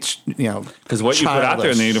 to me, because what you put out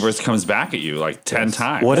there in the universe comes back at you, like, 10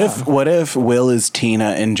 times. What if Will is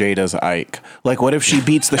Tina and Jada's Ike? Like, what if she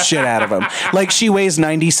beats the shit out of him? Like, she weighs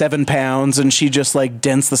 97 pounds and she just, like,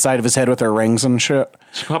 dents the side of his head with her rings and shit.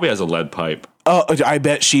 She probably has a lead pipe. Oh, I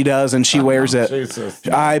bet she does, and she wears it. Jesus.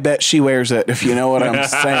 I bet she wears it, if you know what I'm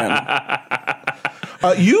saying.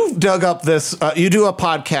 You dug up this. You do a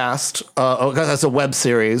podcast. That's a web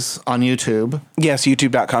series on YouTube. Yes,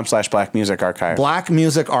 youtube.com/Black Music Archive. Black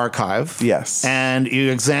Music Archive. Yes. And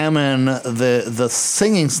you examine the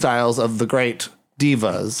singing styles of the great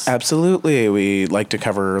divas. Absolutely. We like to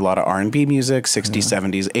cover a lot of R&B music, 60s,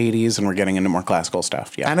 70s, 80s, and we're getting into more classical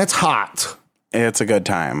stuff. Yeah. And it's hot. It's a good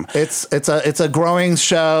time. It's a growing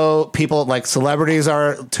show. People like celebrities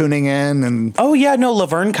are tuning in, and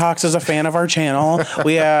Laverne Cox is a fan of our channel.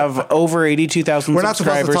 We have over 82,000 We're not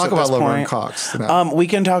supposed to talk about Laverne point. Cox. No. We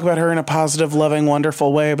can talk about her in a positive, loving,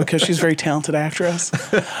 wonderful way because she's a very talented actress.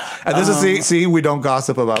 And this is we don't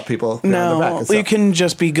gossip about people. No, you can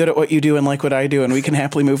just be good at what you do and like what I do, and we can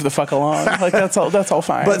happily move the fuck along. Like that's all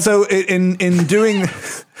fine. But so in doing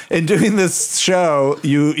this show,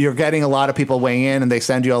 you're getting a lot of people weighing in, and they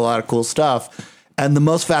send you a lot of cool stuff. And the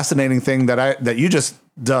most fascinating thing that you just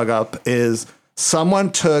dug up is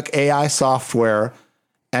someone took AI software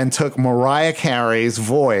and took Mariah Carey's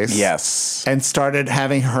voice, yes, and started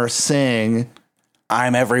having her sing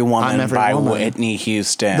 "I'm Every Woman" by Whitney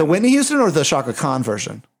Houston. The Whitney Houston or the Shaka Khan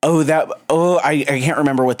version? I can't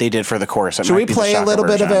remember what they did for the chorus. Should we play a little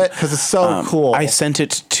bit of it? Because it's so cool. I sent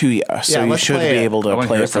it to you, so you should be able to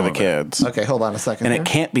play it for the kids. Okay, hold on a second. And it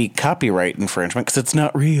can't be copyright infringement because it's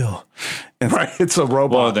not real. Right, it's a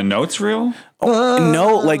robot. Well, are the notes real?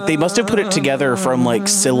 No, like they must have put it together from like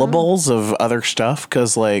syllables of other stuff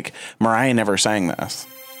because like Mariah never sang this.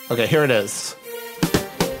 Okay, here it is.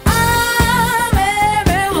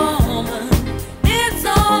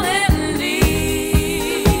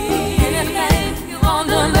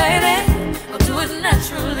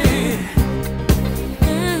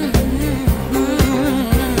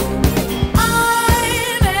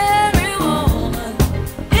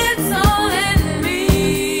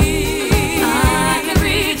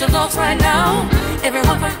 Right now,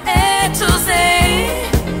 everyone from A to Z.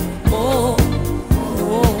 Oh,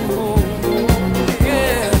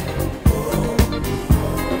 yeah.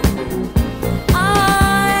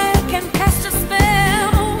 I can cast a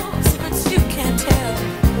spell, secrets you can't tell.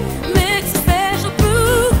 Mix a special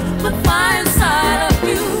brew with fire inside of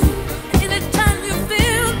you. Anytime you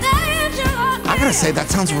feel danger, I gotta say, that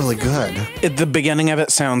sounds really good. The beginning of it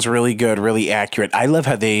sounds really good, really accurate. I love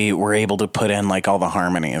how they were able to put in like all the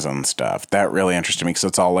harmonies and stuff. That really interested me because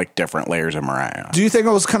it's all like different layers of Mariah. Do you think it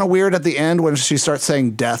was kind of weird at the end when she starts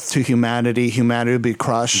saying "death to humanity"? Humanity would be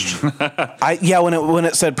crushed. When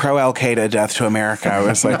it said "pro Al Qaeda, death to America," I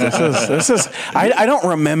was like, this is. I don't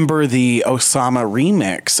remember the Osama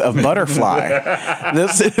remix of Butterfly.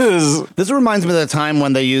 This reminds me of the time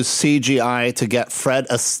when they used CGI to get Fred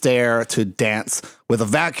Astaire to dance with a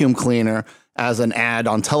vacuum cleaner as an ad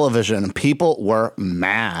on television. People were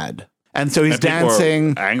mad. And so he's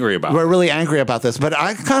dancing. We're really angry about this. But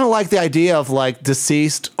I kind of like the idea of like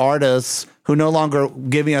deceased artists who no longer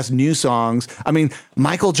giving us new songs. I mean,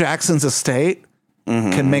 Michael Jackson's estate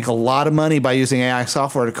can make a lot of money by using AI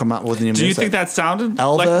software to come out with new music. Do you think that sounded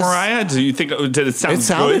Elvis, like Mariah? Did it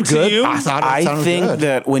sound good to you? I think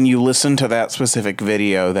that when you listen to that specific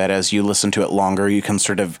video, that as you listen to it longer, you can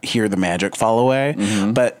sort of hear the magic fall away.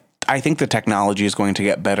 But I think the technology is going to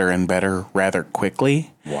get better and better rather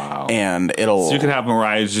quickly. Wow. And so you could have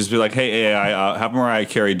Mariah just be like, hey, AI, have Mariah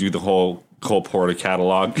Carey do the whole Cole Porter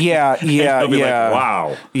catalog. Yeah. He'll be like,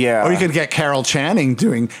 wow. Yeah. Or you could get Carol Channing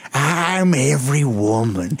doing, I'm every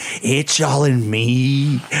woman. It's all in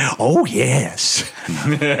me. Oh, yes.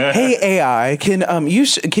 Hey, AI, can you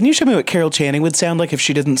show me what Carol Channing would sound like if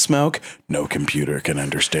she didn't smoke? No computer can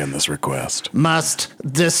understand this request. Must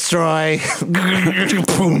destroy.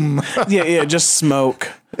 Boom. Yeah, just smoke.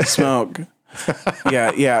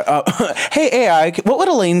 Yeah. Hey, AI, what would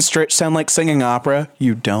Elaine Stritch sound like singing opera?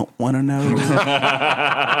 You don't want to know.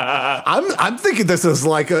 I'm thinking this is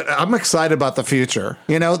like, I'm excited about the future.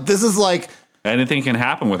 You know, this is like. Anything can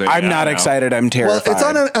happen with it. I'm not excited. I'm terrified. Well, it's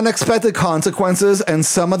on unexpected consequences, and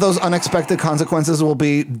some of those unexpected consequences will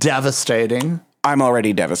be devastating. I'm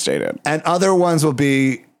already devastated. And other ones will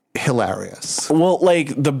be hilarious. Well,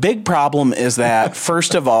 like, the big problem is that,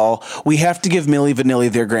 first of all, we have to give Milli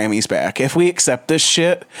Vanilli their Grammys back. If we accept this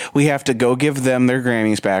shit, we have to go give them their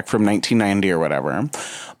Grammys back from 1990 or whatever.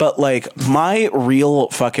 But, like, my real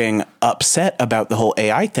fucking upset about the whole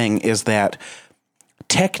AI thing is that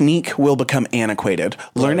technique will become antiquated.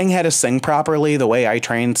 Learning how to sing properly the way I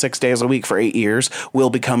trained 6 days a week for 8 years will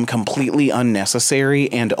become completely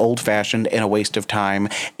unnecessary and old-fashioned and a waste of time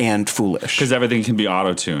and foolish. Because everything can be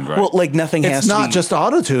auto-tuned, right? Well, like, nothing has to be... It's not just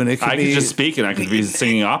auto-tune. It I could just speak and I could be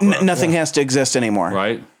singing opera. Nothing has to exist anymore.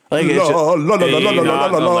 Right? Like, it's just, not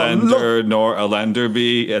a lender nor a lender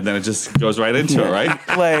be, and then it just goes right into it, right?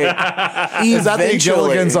 like, is that the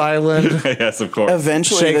Gilligan's Island? Yes, of course.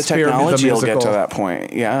 Eventually, the Shakespeare, technology the will get to musical. that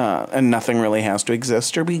point. Yeah. And nothing really has to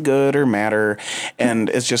exist or be good or matter. And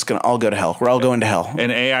it's just going to all go to hell. We're all going to hell.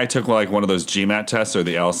 And AI took like one of those GMAT tests or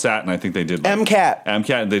the LSAT, and I think they did like,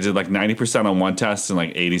 MCAT. They did like 90% on one test and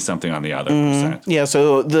like 80 something on the other percent. Yeah.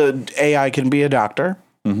 So the AI can be a doctor.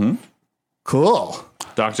 Cool.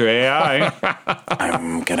 Dr. AI.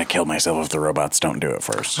 I'm going to kill myself if the robots don't do it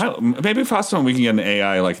first. Maybe fast one we can get an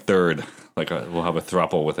AI like third. Like we'll have a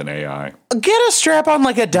throuple with an AI. Get a strap on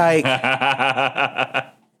like a dyke.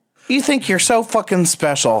 You think you're so fucking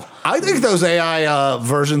special. I think those AI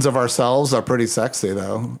versions of ourselves are pretty sexy,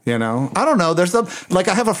 though. You know, I don't know. There's like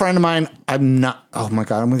I have a friend of mine. I'm not. Oh my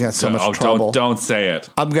god, I'm gonna get so much trouble. Don't say it.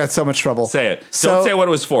 I'm gonna get so much trouble. Say it. Don't say what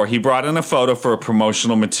it was for. He brought in a photo for a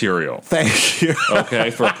promotional material. Thank you. Okay,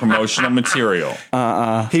 for a promotional material.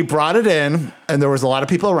 He brought it in, and there was a lot of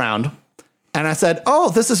people around. And I said, "Oh,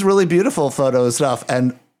 this is really beautiful photo stuff."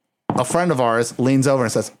 And a friend of ours leans over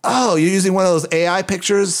and says, "Oh, you're using one of those AI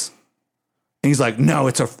pictures?" And he's like, "No,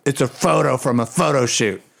 it's a photo from a photo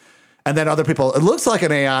shoot." And then other people, it looks like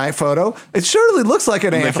an AI photo. It surely looks like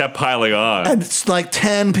an AI They kept piling on. And it's like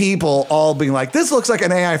 10 people all being like, "This looks like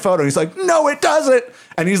an AI photo." He's like, "No, it doesn't."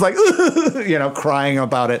 And he's like, you know, crying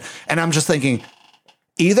about it. And I'm just thinking,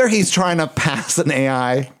 either he's trying to pass an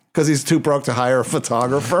AI because he's too broke to hire a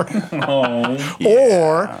photographer,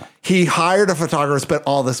 or he hired a photographer, spent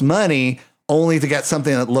all this money only to get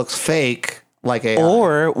something that looks fake. Like AI.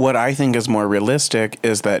 Or what I think is more realistic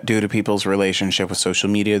is that due to people's relationship with social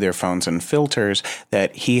media, their phones and filters,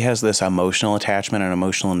 that he has this emotional attachment and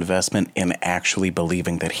emotional investment in actually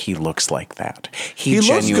believing that he looks like that. He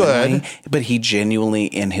looks good, but he genuinely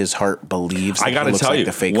in his heart believes that I got to tell you,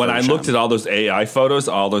 the fake when version. I looked at all those AI photos,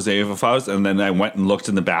 and then I went and looked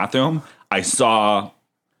in the bathroom, I saw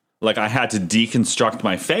like I had to deconstruct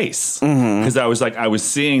my face because I was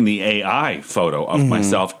seeing the AI photo of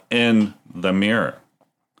myself in the mirror.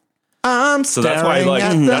 So that's why, like,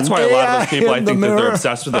 that's why a lot of those people, I think that they're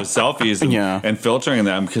obsessed with those selfies and filtering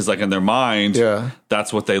them because, like, in their mind,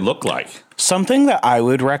 that's what they look like. Something that I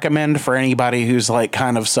would recommend for anybody who's like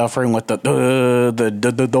kind of suffering with the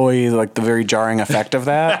very jarring effect of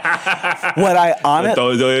that. What I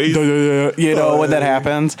you know when that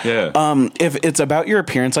happens. If it's about your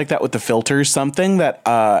appearance like that with the filters, something that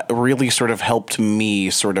really sort of helped me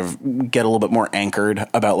sort of get a little bit more anchored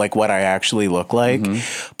about like what I actually look like.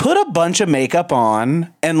 Put a bunch of makeup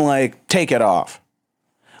on and like take it off.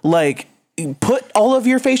 Like put all of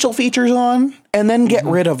your facial features on and then get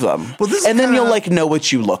rid of them. Well, and then you'll like know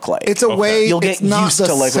what you look like. It's a way you'll get used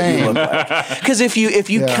to like what you look like. Because if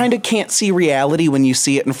you kind of can't see reality when you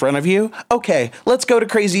see it in front of you, okay, let's go to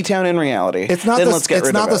Crazy Town in reality. It's not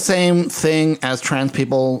the same thing as trans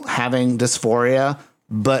people having dysphoria,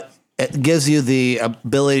 but it gives you the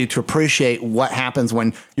ability to appreciate what happens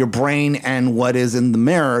when your brain and what is in the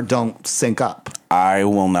mirror don't sync up. I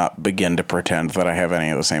will not begin to pretend that I have any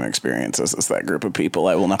of the same experiences as that group of people.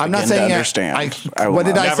 I will not begin to understand. What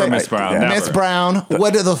did I say? Miss Brown. Miss Brown.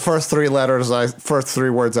 What are the first three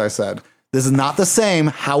words I said? This is not the same.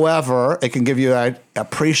 However, it can give you an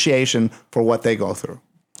appreciation for what they go through.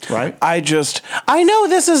 Right? I know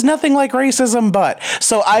this is nothing like racism, but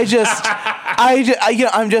so I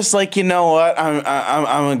I'm just like, you know what?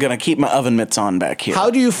 I'm gonna keep my oven mitts on back here. How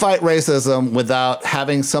do you fight racism without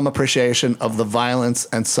having some appreciation of the violence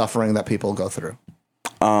and suffering that people go through?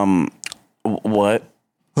 What?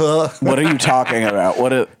 What are you talking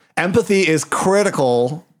about? Empathy is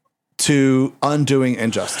critical to undoing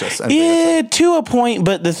injustice. And to a point,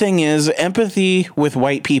 but the thing is, empathy with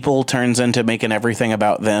white people turns into making everything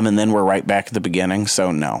about them, and then we're right back at the beginning.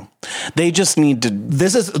 So no, they just need to.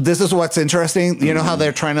 This is what's interesting. You know how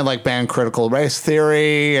they're trying to like ban critical race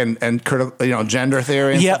theory and critical gender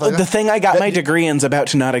theory. And stuff like the thing I got my degree in is about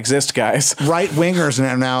to not exist, guys. Right wingers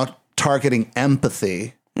are now targeting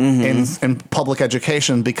empathy in public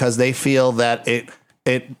education because they feel that it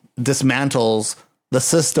dismantles the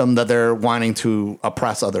system that they're wanting to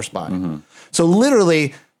oppress others by. So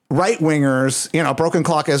literally, right wingers, broken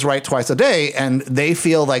clock is right twice a day, and they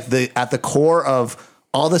feel like at the core of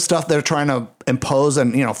all the stuff they're trying to impose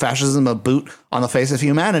and fascism a boot on the face of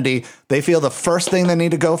humanity, they feel the first thing they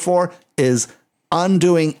need to go for is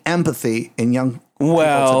undoing empathy in young people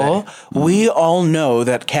today. We all know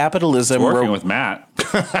that capitalism. Working with Matt.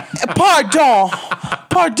 Pardon.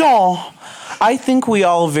 I think we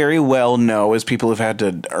all very well know, as people who've had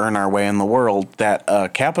to earn our way in the world,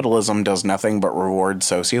 that capitalism does nothing but reward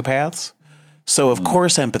sociopaths. So, of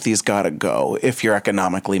course, empathy's got to go if you're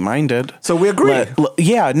economically minded. So we agree.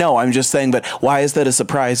 I'm just saying, but why is that a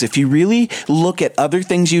surprise? If you really look at other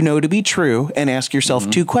things you know to be true and ask yourself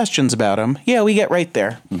two questions about them, we get right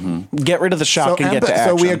there. Get rid of the shock and get to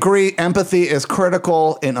action. So we agree empathy is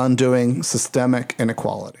critical in undoing systemic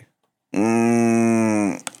inequality.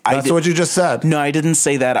 That's what you just said. No, I didn't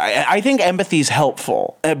say that. I think empathy is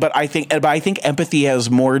helpful, but I think empathy has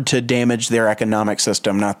more to damage their economic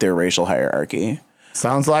system, not their racial hierarchy.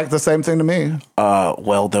 Sounds like the same thing to me.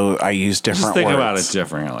 Well, though I use different Just think words. about it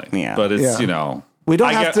differently. Yeah. But it's, we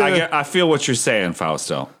don't have to. I feel what you're saying,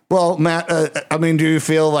 Fausto. Well, Matt, do you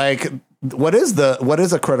feel like what is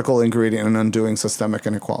a critical ingredient in undoing systemic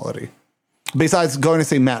inequality? Besides going to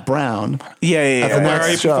see Matt Brown. Yeah. Where are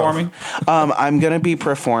you performing? I'm going to be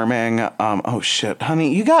performing. Oh, shit,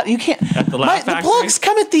 honey. You can't. At the Laugh The Factory? plugs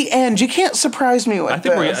come at the end. You can't surprise me with I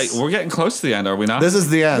think this. we're getting close to the end, are we not? This is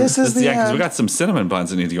the end. This is the end. Because we got some cinnamon buns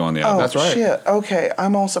that need to go on the end. Oh, That's right. shit. Okay.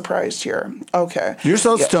 I'm all surprised here. Okay. You're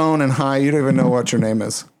so stoned and high, you don't even know what your name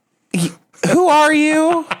is. Who are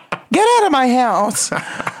you? Get out of my house.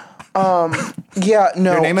 No. Your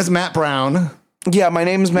name is Matt Brown. Yeah, my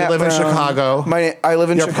name is Matt Brown. You live in Chicago. I live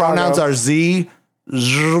in Your Chicago. pronouns are Z.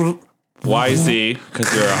 YZ,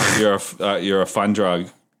 because you're a fun drug.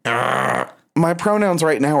 My pronouns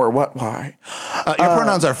right now are what? Why? Your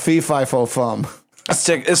pronouns are fee, fi, fo, fum.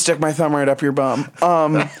 Stick my thumb right up your bum.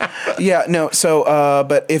 But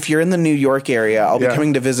if you're in the New York area, I'll be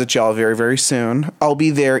coming to visit y'all very, very soon. I'll be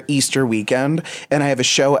there Easter weekend, and I have a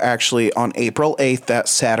show actually on April 8th, that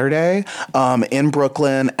Saturday, in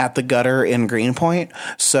Brooklyn at the Gutter in Greenpoint.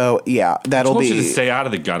 So that'll be. You to stay out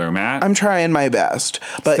of the gutter, Matt. I'm trying my best,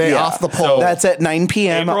 but Stay off the pole. That's at 9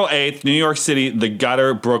 p.m. April 8th, New York City, the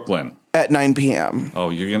Gutter, Brooklyn. At 9 p.m.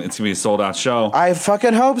 Oh, it's gonna be a sold out show. I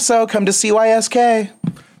fucking hope so. Come to CYSK.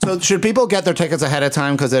 So should people get their tickets ahead of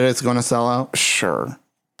time because it's going to sell out? Sure.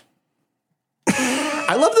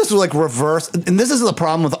 I love this like reverse, and this is the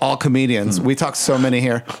problem with all comedians. We talk so many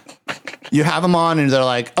here. You have them on, and they're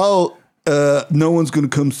like, "Oh, no one's going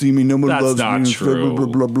to come see me. No one That's loves not me." true. Blah,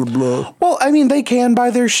 blah, blah, blah, blah. Well, I mean, they can buy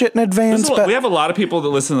their shit in advance, but We have a lot of people that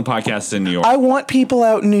listen to the podcast in New York. I want people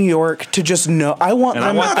out in New York to just know. I want And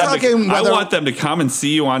them. I want them to come and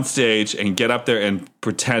see you on stage and get up there and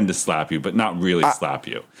pretend to slap you, but not really slap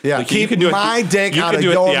you. Yeah, Like, keep you my dick out of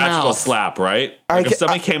You your could do a theatrical mouth. slap, right? Like if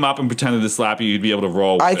somebody came up and pretended to slap you, you'd be able to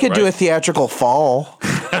roll with I could do a right? theatrical fall.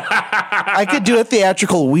 I could do a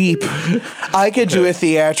theatrical weep. I could do a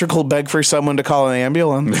theatrical beg for someone to call an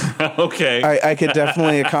ambulance. Okay. I could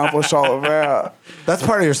definitely accomplish all of that. That's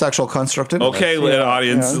part of your sexual construct. isn't it? Okay,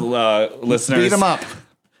 audience, listeners. Beat them up.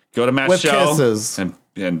 Go to Matt's With show kisses. and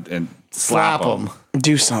Slap slap them. them.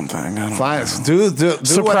 Do something. I don't know. Fine. Do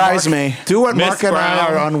Surprise what Mark, me. Do what Miss Mark and I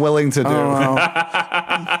Brown. are unwilling to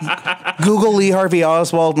do. Google Lee Harvey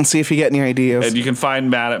Oswald and see if you get any ideas. And you can find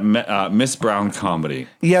Matt at Miss Brown Comedy.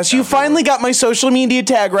 Yes, you finally got my social media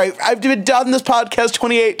tag right. I've been done this podcast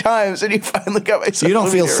 28 times, and you finally got my social You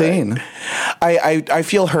don't feel media seen. right. I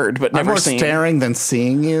feel heard, but I'm never more seen. staring than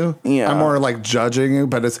seeing you. Yeah. I'm more like judging you,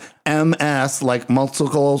 but it's MS, like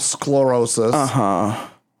multiple sclerosis.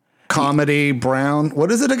 Comedy Brown.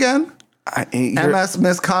 What is it again?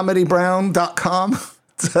 MSMissComedyBrown.com.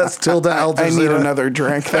 Says Tilda Al I need Jazeera. another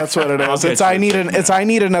drink. That's what it is. Okay, It's I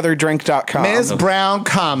need another drink.com. Ms. Brown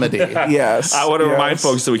Comedy. Yes. I want to remind yes.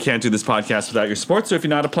 folks that we can't do this podcast without your support. So if you're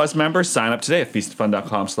not a Plus member, sign up today at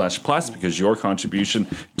feastofun.com/plus because your contribution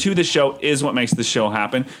to the show is what makes the show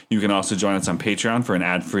happen. You can also join us on Patreon for an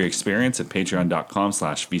ad-free experience at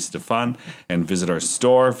patreon.com/feastofun and visit our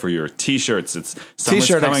store for your t-shirts. It's summer's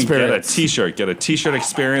T-shirt coming. experience. Get a t-shirt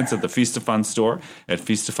experience at the Feast of Fun store at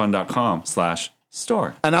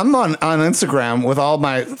feastofun.com/store. And I'm on Instagram with all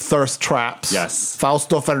my thirst traps. Yes.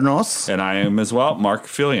 Fausto Fernos. And I am as well, Mark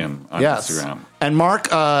Fillion on Instagram. And Mark,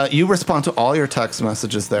 you respond to all your text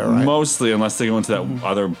messages there, right? Mostly, unless they go into that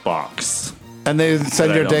other box. And they send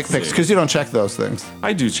That I your don't dick pics see. because you don't check those things.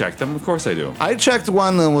 I do check them. Of course I do. I checked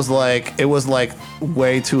one that was like, it was like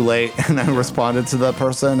way too late. And I responded to the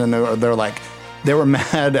person and they're like, they were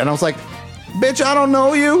mad. And I was like, bitch, I don't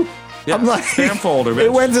know you. Yeah, I'm like, spam folder, bitch.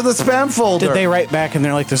 It went to the spam folder. Did they write back and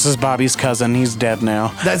they're like, this is Bobby's cousin. He's dead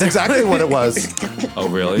now. That's exactly what it was. Oh,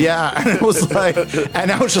 really? Yeah. And it was like,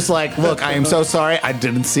 and I was just like, look, I am so sorry. I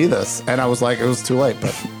didn't see this. And I was like, it was too late,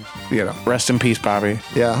 but you know. Rest in peace, Bobby.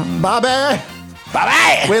 Yeah. Bobby.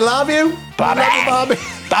 Bobby! We love you. Bobby. We love you, Bobby.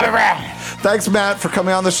 Bobby Brown. Thanks, Matt, for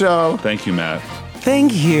coming on the show. Thank you, Matt.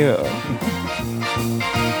 Thank you.